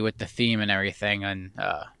perfectly with the theme and everything and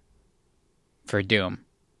for Doom.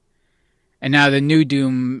 And now the new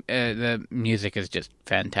Doom, the music is just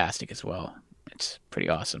fantastic as well. It's pretty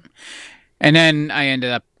awesome. And then I ended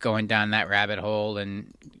up going down that rabbit hole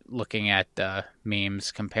and looking at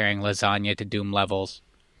memes comparing lasagna to Doom levels.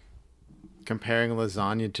 Comparing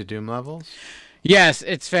lasagna to Doom levels? Yes,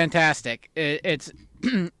 it's fantastic. It's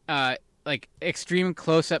like extreme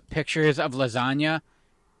close-up pictures of lasagna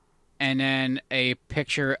and then a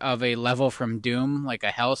picture of a level from Doom, like a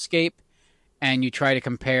hellscape. And you try to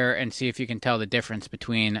compare and see if you can tell the difference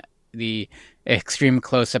between the extreme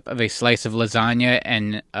close-up of a slice of lasagna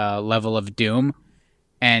and a level of Doom,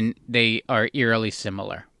 and they are eerily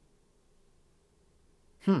similar.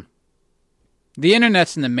 The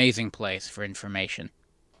internet's an amazing place for information.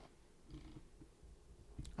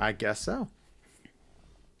 I guess so.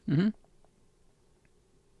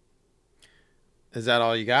 Is that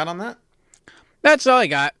all you got on that? That's all I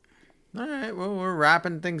got. All right, well, we're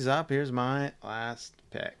wrapping things up. Here's my last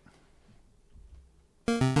pick.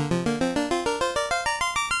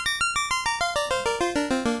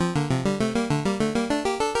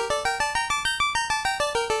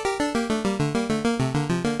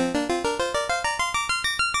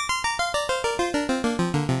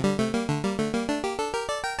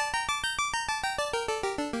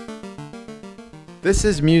 This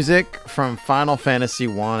is music from Final Fantasy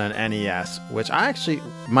 1 and NES, which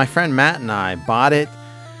my friend Matt and I bought it,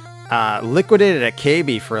 liquidated at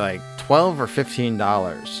KB for like $12 or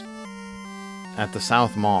 $15 at the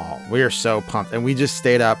South Mall. We are so pumped. And we just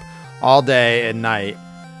stayed up all day and night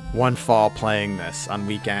one fall playing this on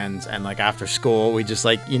weekends. And like after school, we just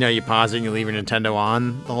like, you pause it and you leave your Nintendo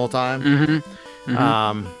on the whole time.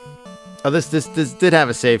 This did have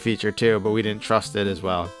a save feature too, but we didn't trust it as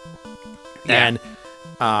well. Yeah. And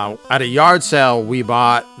at a yard sale, we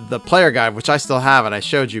bought the player guide, which I still have it. I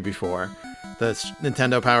showed you before. The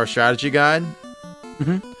Nintendo Power Strategy Guide.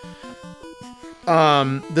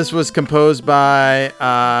 This was composed by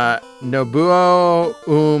Nobuo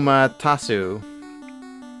Umatsu.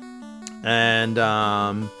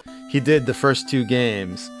 And he did the first two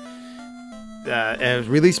games. It was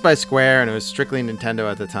released by Square, and it was strictly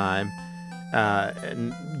Nintendo at the time.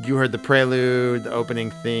 And you heard the prelude, the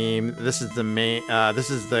opening theme. This is the main. This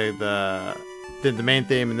is the main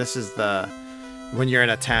theme, and this is the when you're in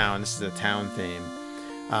a town. This is the town theme.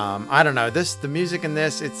 I don't know. The music in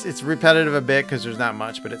this, it's repetitive a bit because there's not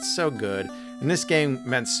much, but it's so good. And this game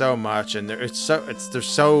meant so much, and there's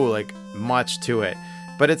so like much to it.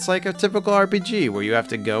 but it's like a typical RPG where you have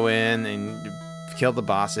to go in and kill the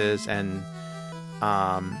bosses, and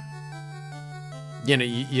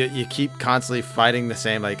you keep constantly fighting the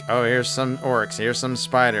same, like, oh, here's some orcs, here's some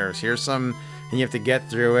spiders, here's some, and you have to get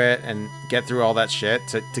through it and get through all that shit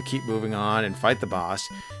to keep moving on and fight the boss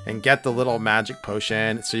and get the little magic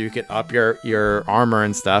potion so you can up your armor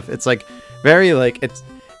and stuff. It's like very like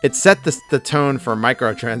it set the tone for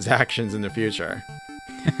microtransactions in the future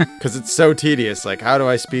because it's so tedious. Like, how do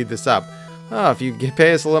I speed this up? Oh, if you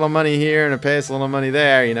pay us a little money here and pay us a little money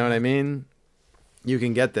there, you know what I mean? You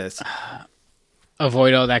can get this.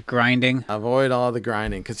 Avoid all that grinding. Avoid all the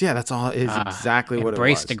grinding. Because, yeah, that's all is exactly what it was.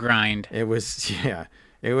 Embrace the grind. It was, yeah,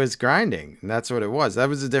 it was grinding. And that's what it was. That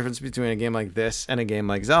was the difference between a game like this and a game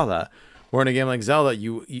like Zelda. Where in a game like Zelda,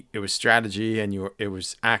 it was strategy and it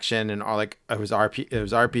was action and all, like, it was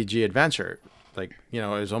RPG adventure. Like, it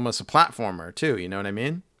was almost a platformer too. You know what I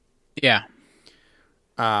mean? Yeah.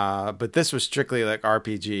 But this was strictly like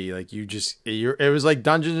RPG. Like, it was like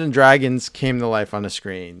Dungeons and Dragons came to life on the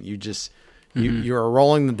screen. You were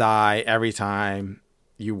rolling the die every time.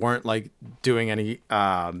 You weren't like doing any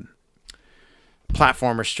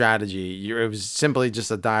platformer strategy. It was simply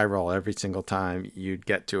just a die roll every single time you'd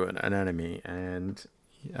get to an enemy, and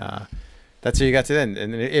that's how you got to the end.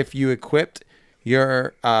 And if you equipped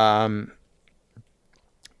your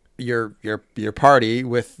party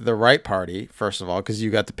with the right party, first of all, because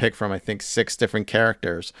you got to pick from, I think, 6 different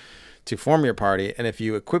characters to form your party. And if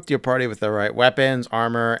you equipped your party with the right weapons,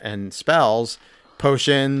 armor, and spells,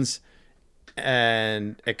 potions,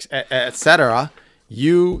 and etc.,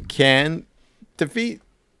 you can defeat.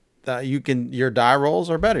 Your die rolls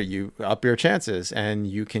are better. You up your chances, and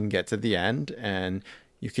you can get to the end, and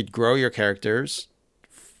you could grow your characters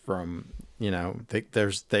from.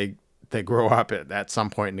 They grow up at some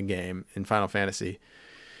point in the game in Final Fantasy,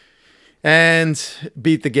 and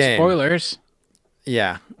beat the game. Spoilers.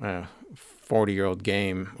 Yeah, 40-year-old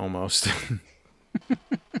game almost.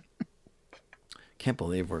 Can't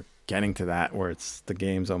believe we're getting to that where the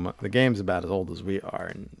game's about as old as we are,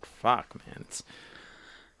 and fuck, man, it's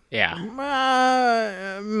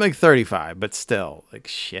like 35, but still, like,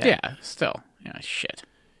 shit. Yeah, still, shit.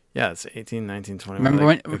 Yeah, it's 18, 19, 21.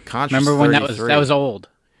 Remember when that was old?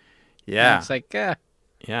 Yeah, and it's like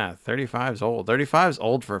yeah, 35 is old. 35 is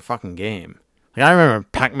old for a fucking game. Like, I remember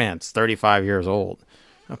Pac-Man's 35 years old.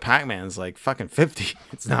 Pac-Man's like fucking 50.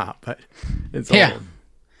 It's not, but it's old.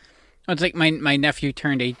 It's like my nephew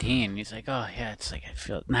turned 18. He's like, oh yeah, it's like I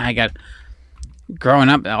feel now I got growing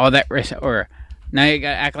up all that or now you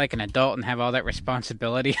got to act like an adult and have all that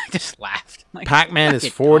responsibility. I just laughed. Like, Pac-Man is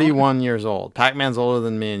 41 years old. Pac-Man's older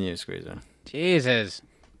than me and you, Squeezer. Jesus.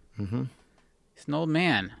 Mm-hmm. He's an old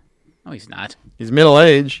man. No, he's not. He's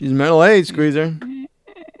middle-aged. He's middle-aged, Squeezer.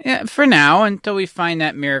 Yeah, for now, until we find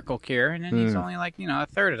that miracle cure, and then he's only like a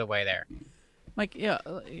third of the way there. Like, yeah,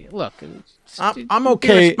 look, I'm okay.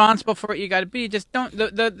 Be responsible for what you got to be. Just don't.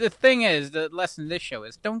 The thing is, the lesson of this show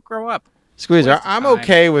is don't grow up. Squeezer, I'm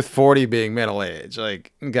okay with 40 being middle age.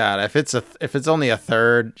 Like, God, if it's only a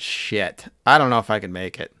third, shit, I don't know if I can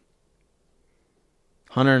make it.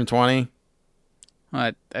 120.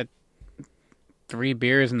 What? 3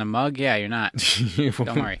 beers in the mug? Yeah, you're not.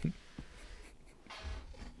 Don't worry.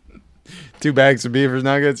 2 bags of beaver's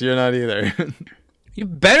nuggets? You're not either. You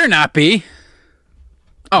better not be.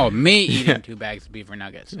 Oh, me eating 2 bags of beaver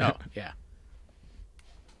nuggets. Oh, yeah.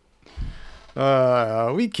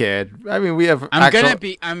 We kid. I mean, we have. I'm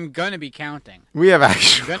gonna be counting. We have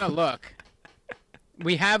actual. I'm gonna look.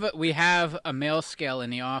 We have a mail scale in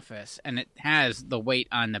the office, and it has the weight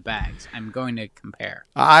on the bags. I'm going to compare.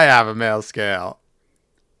 I have a mail scale.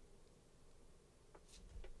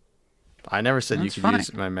 I never said you could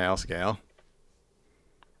use my mail scale.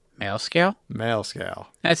 Mail scale? Mail scale.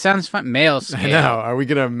 That sounds fun. Mail scale. I know. Are we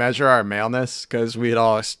gonna measure our maleness? Because we'd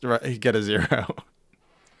all get a 0.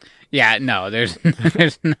 Yeah, no. There's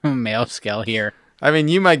no mail scale here. I mean,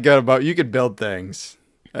 you might you could build things,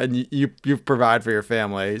 and you provide for your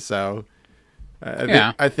family. So,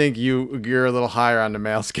 I think you're a little higher on the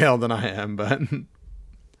mail scale than I am. But I mean,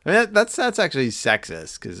 that's actually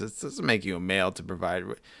sexist because it doesn't make you a male to provide.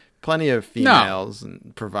 Plenty of females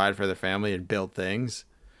and provide for their family and build things.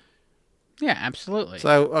 Yeah, absolutely.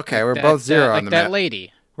 So, okay, we're both 0 on the that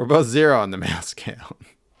lady. We're both 0 on the male scale.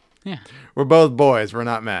 Yeah. We're both boys. We're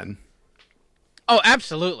not men. Oh,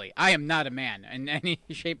 absolutely. I am not a man in any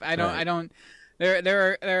shape. I don't.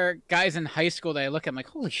 There are guys in high school that I look at. I'm like,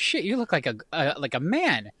 holy shit, you look like a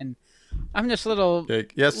man, and I'm just a little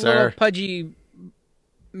yes, sir, little pudgy,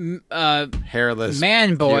 hairless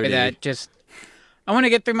man boy beauty. that just. I want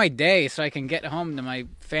to get through my day so I can get home to my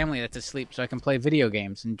family that's asleep so I can play video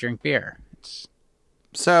games and drink beer.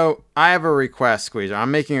 So I have a request, Squeezer. I'm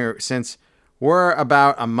making since we're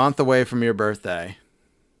about a month away from your birthday.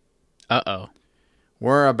 Uh-oh.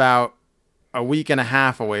 We're about a week and a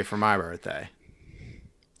half away from my birthday.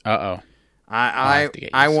 Uh-oh.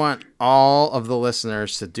 I want all of the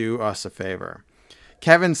listeners to do us a favor.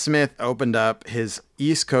 Kevin Smith opened up his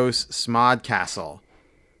East Coast Smod Castle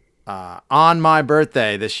on my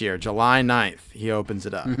birthday this year, July 9th. He opens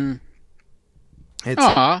it up. Mm-hmm. It's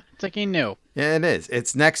like he knew. Yeah, it is.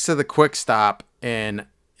 It's next to the Quick Stop in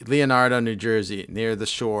Leonardo, New Jersey, near the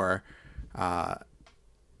shore.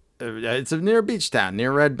 It's near a beach town,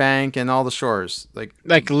 near Red Bank and all the shores.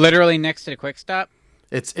 Like literally next to the Quick Stop?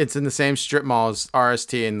 It's in the same strip mall as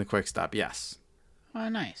RST and the Quick Stop, yes. Oh,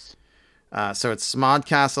 nice. So it's Smod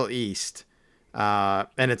Castle East.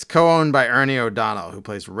 And it's co-owned by Ernie O'Donnell, who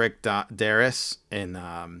plays Rick Darris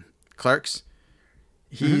in Clerks.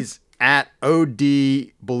 He's at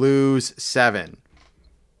OD Blues 7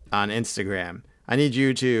 on Instagram. I need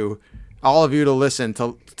all of you to listen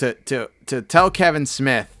to tell Kevin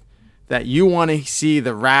Smith that you want to see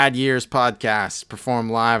the Rad Years podcast perform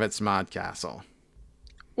live at Smod Castle.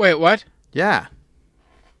 Wait, what? Yeah.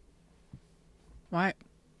 Why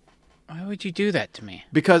would you do that to me?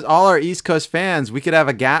 Because all our East Coast fans, we could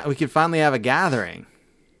finally have a gathering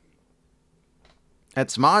at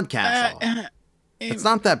Smod Castle. It's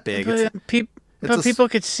not that big. People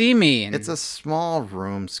could see me. It's a small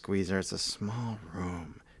room, Squeezer. It's a small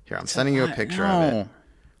room. Here, I'm sending you a picture of it.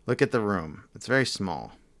 Look at the room. It's very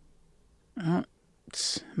small.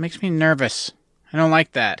 It makes me nervous. I don't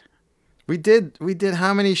like that. We did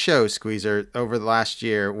how many shows, Squeezer, over the last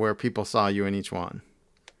year where people saw you in each one?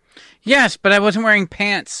 Yes, but I wasn't wearing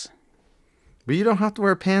pants. But you don't have to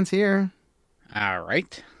wear pants here. All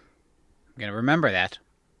right. I'm going to remember that.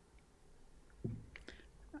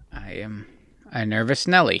 I am a nervous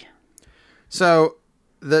Nelly. So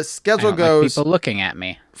the schedule goes... like people looking at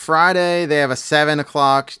me. Friday, they have a 7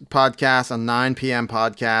 o'clock podcast, a 9 p.m.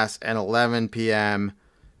 podcast, and 11 p.m.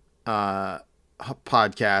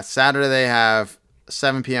 podcast. Saturday, they have a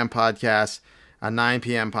 7 p.m. podcast, a 9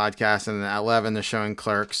 p.m. podcast, and then at 11, they're showing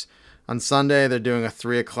Clerks. On Sunday, they're doing a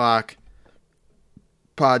 3 o'clock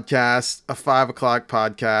podcast, a 5 o'clock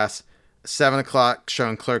podcast, 7 o'clock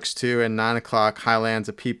showing Clerks 2, and 9 o'clock Highlands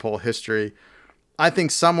of Peephole History. I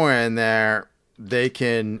think somewhere in there, they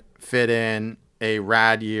can fit in a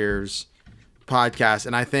Rad Years podcast,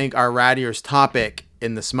 and I think our Rad Years topic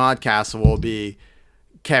in the Smodcast will be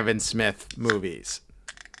Kevin Smith movies.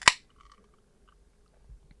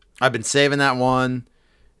 I've been saving that one.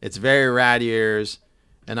 It's very Rad Years,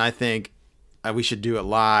 and I think we should do it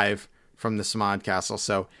live from the Smodcastle.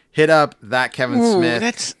 So hit up that Kevin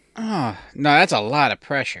Smith. That's a lot of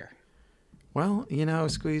pressure. Well,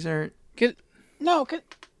 Squeezer.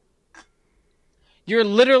 You're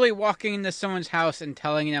literally walking into someone's house and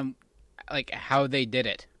telling them how they did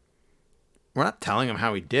it. We're not telling them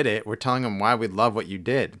how we did it. We're telling them why we love what you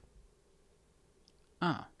did.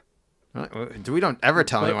 Oh. We don't ever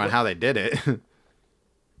tell anyone how they did it.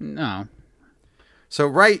 No. So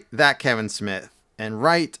write that Kevin Smith and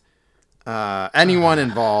write anyone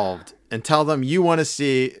involved and tell them you want to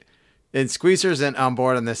see. And Squeezer's isn't on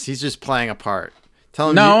board on this. He's just playing a part.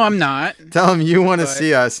 I'm not. Tell him you want to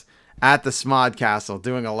see us at the Smod Castle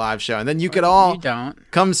doing a live show. And then you could all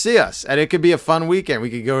come see us. And it could be a fun weekend. We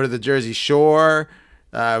could go to the Jersey Shore.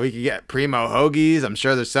 We could get Primo Hoagies. I'm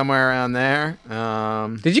sure there's somewhere around there.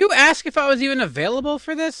 Did you ask if I was even available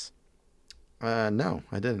for this? No,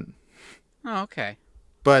 I didn't. Oh, okay.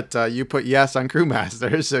 But you put yes on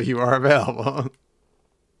Crewmaster, so you are available.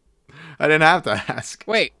 I didn't have to ask.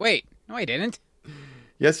 Wait. No, I didn't.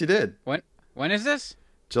 Yes, you did. When is this?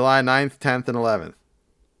 July 9th, 10th, and 11th.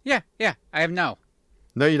 Yeah. I have no.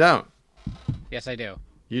 No, you don't. Yes, I do.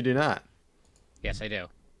 You do not. Yes, I do.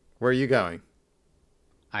 Where are you going?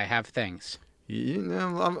 I have things.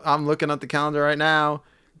 I'm looking at the calendar right now.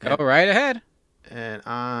 Go right ahead. And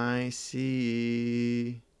I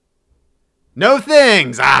see... No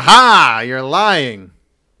things! Aha! You're lying.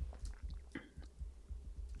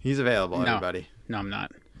 He's available, everybody. No, I'm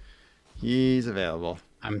not. He's available.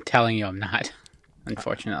 I'm telling you I'm not,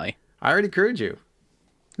 unfortunately. I already crewed you.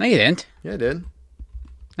 No, you didn't. Yeah, I did.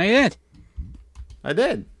 No, you didn't. I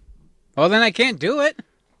did. Well, then I can't do it.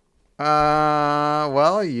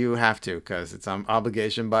 Well, you have to, because it's you're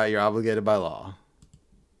obligated by law.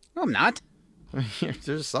 No, I'm not.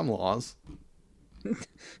 There's some laws.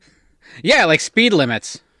 Yeah, like speed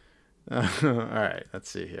limits. All right, let's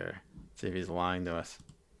see here. Let's see if he's lying to us.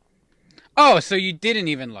 Oh, so you didn't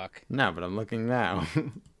even look. No, but I'm looking now.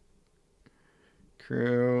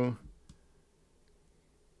 Crew.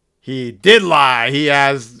 He did lie. He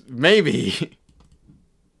has maybe.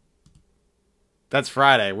 That's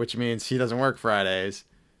Friday, which means he doesn't work Fridays.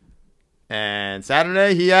 And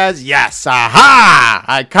Saturday he has yes. Aha!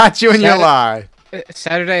 I caught you in your lie.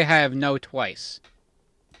 Saturday I have no twice.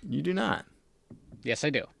 You do not. Yes, I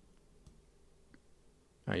do.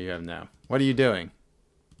 Oh, you have no. What are you doing?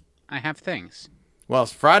 I have things. Well,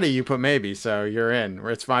 it's Friday you put maybe, so you're in.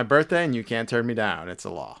 It's my birthday and you can't turn me down. It's a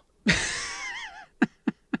law.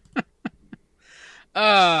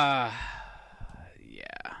 Yeah.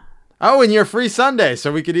 Oh, and you're free Sunday, so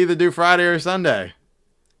we could either do Friday or Sunday.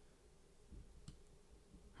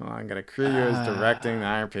 Well, I'm going to crew you as directing the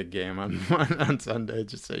Iron Pig game on Sunday,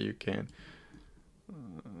 just so you can.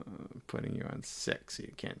 Putting you on 6, so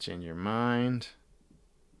you can't change your mind.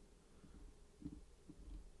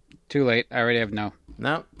 Too late. I already have no.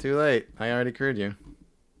 Nope, too late. I already crewed you.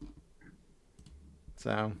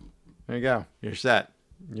 So, there you go. You're set.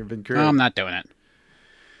 You've been crewed. No, I'm not doing it.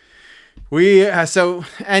 So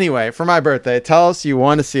anyway, for my birthday, tell us you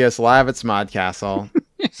want to see us live at Smod Castle.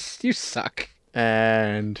 You suck.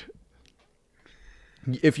 And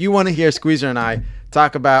if you want to hear Squeezer and I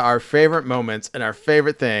talk about our favorite moments and our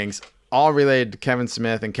favorite things, all related to Kevin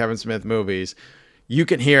Smith and Kevin Smith movies, you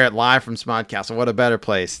can hear it live from Smod Castle. What a better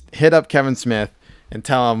place. Hit up Kevin Smith and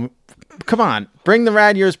tell him, come on, bring the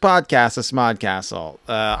Rad Years podcast to Smod Castle.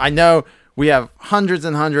 I know we have hundreds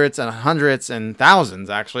and hundreds and hundreds and thousands,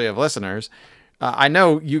 actually, of listeners. I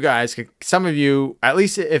know you guys, some of you, at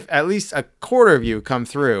least a quarter of you come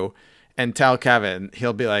through and tell Kevin,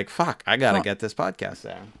 he'll be like, fuck, I got to get this podcast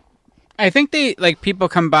there. I think people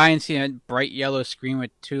come by and see a bright yellow screen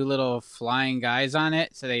with 2 little flying guys on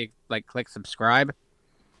it. So they click subscribe.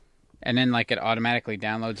 And then it automatically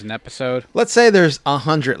downloads an episode. Let's say there's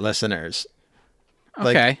 100 listeners.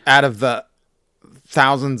 Okay. Out of the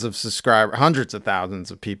thousands of subscribers, hundreds of thousands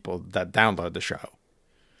of people that download the show.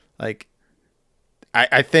 I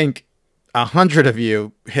think 100 of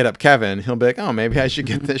you hit up Kevin. He'll be like, oh, maybe I should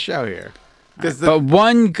get this show here. But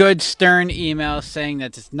one good stern email saying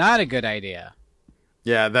that it's not a good idea.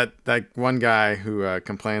 Yeah, that one guy who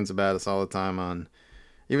complains about us all the time on,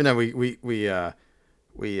 even though we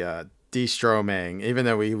de-stroming, even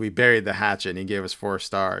though we buried the hatchet and he gave us 4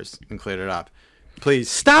 stars and cleared it up. Please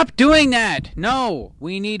stop doing that. No,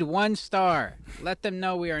 we need 1 star. Let them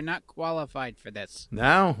know we are not qualified for this.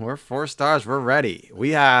 No, we're 4 stars. We're ready.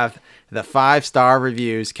 We have the 5-star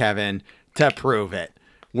reviews, Kevin, to prove it.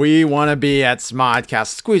 We want to be at Smodcast.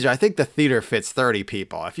 Squeezer, I think the theater fits 30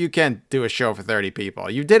 people. If you can't do a show for 30 people,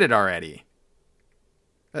 you did it already.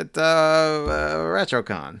 At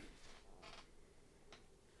RetroCon.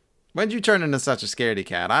 When did you turn into such a scaredy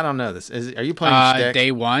cat? I don't know this. Are you playing Shtick?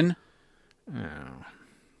 Day 1. Oh.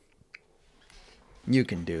 You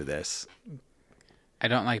can do this. I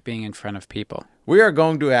don't like being in front of people. We are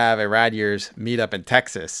going to have a Rad Years meetup in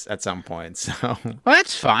Texas at some point. So. Well,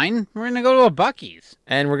 that's fine. We're going to go to a Buc-ee's.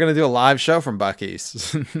 And we're going to do a live show from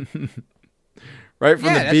Buc-ee's. Right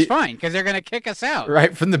from that's fine, because they're going to kick us out.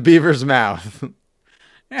 Right from the beaver's mouth.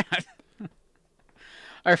 Yeah.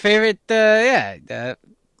 Our favorite,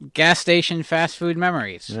 gas station fast food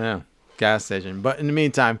memories. Yeah, gas station. But in the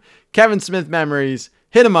meantime, Kevin Smith memories.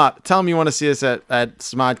 Hit him up. Tell him you want to see us at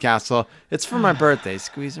Smod Castle. It's for my birthday.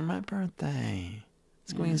 Squeezer, my birthday.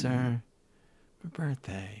 Squeezer, my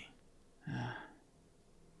birthday. All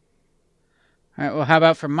right, well, how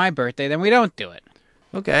about for my birthday? Then we don't do it.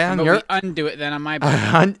 Okay, we undo it then on my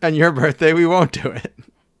birthday. On your birthday, we won't do it.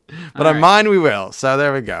 But on mine, we will. So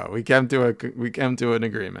there we go. We came to an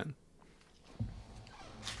agreement.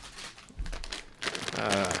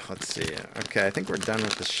 Let's see. Okay, I think we're done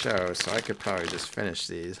with the show, so I could probably just finish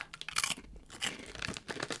these.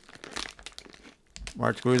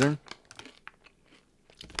 Mark Squeezer?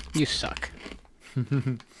 You suck.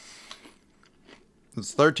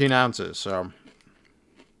 It's 13 ounces, so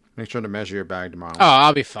make sure to measure your bag tomorrow. Oh,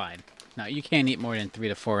 I'll be fine. No, you can't eat more than 3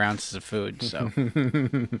 to 4 ounces of food, so.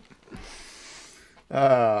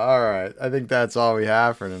 All right. I think that's all we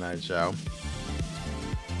have for tonight's show.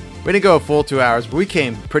 We didn't go a full 2 hours, but we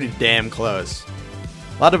came pretty damn close.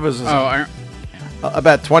 A lot of us.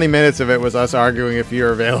 About 20 minutes of it was us arguing if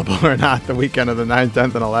you're available or not the weekend of the 9th,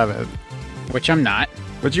 10th, and 11th. Which I'm not.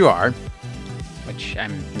 But you are. Which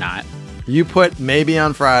I'm not. You put maybe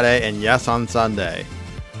on Friday and yes on Sunday.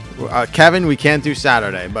 Kevin, we can't do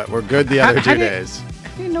Saturday, but we're good the other 2 days.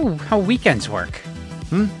 How do you know how weekends work?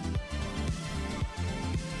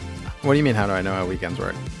 What do you mean, how do I know how weekends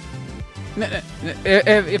work?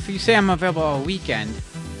 If you say I'm available all weekend,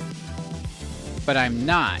 but I'm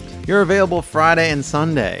not. You're available Friday and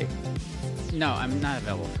Sunday. No, I'm not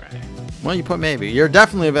available Friday. Well, you put maybe. You're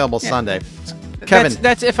definitely available Yeah. Sunday. Kevin,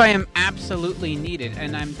 That's if I am absolutely needed,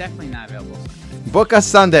 and I'm definitely not available Sunday. book us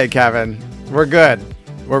Sunday, Kevin. We're good.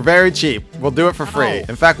 We're very cheap. We'll do it for free. Oh.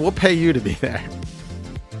 In fact, we'll pay you to be there.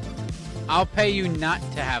 I'll pay you not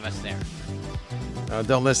to have us there. Oh,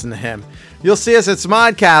 don't listen to him. You'll see us at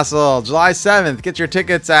Smodcastle, July 7th. Get your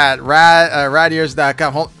tickets at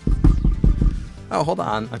radyears.com. Hold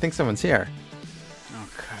on. I think someone's here. Oh,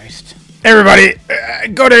 Christ. Everybody,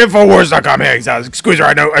 go to Infowars.com. Hey, Squeezer,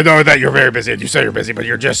 I know that you're very busy, and you say you're busy, but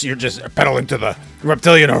you're just peddling to the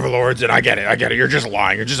reptilian overlords, and I get it. You're just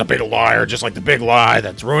lying. You're just a big liar, just like the big lie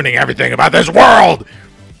that's ruining everything about this world.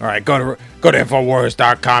 All right, go to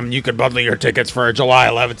Infowars.com. You can bundle your tickets for July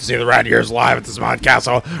 11th to see the Rad Years live at the Smod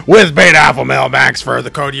Castle with Beta Alpha Male Max for the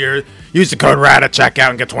code year. Use the code RAD at checkout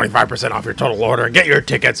and get 25% off your total order. And get your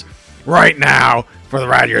tickets right now for the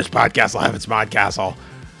Rad Years podcast live at Smod Castle.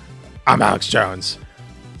 I'm Alex Jones.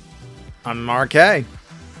 I'm RK.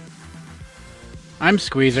 I'm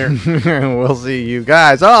Squeezer. We'll see you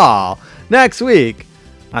guys all next week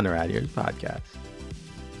on the Rad Years podcast.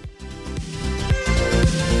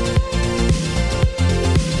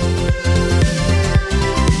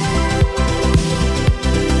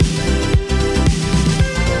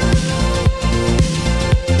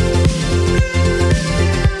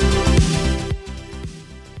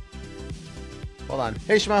 Hold on.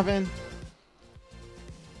 Hey, Schmuffin.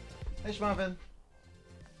 Hey, Schmuffin.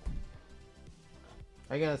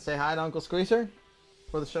 Are you going to say hi to Uncle Squeezer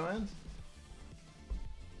before the show ends?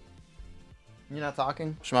 You're not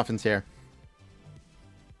talking? Schmuffin's here.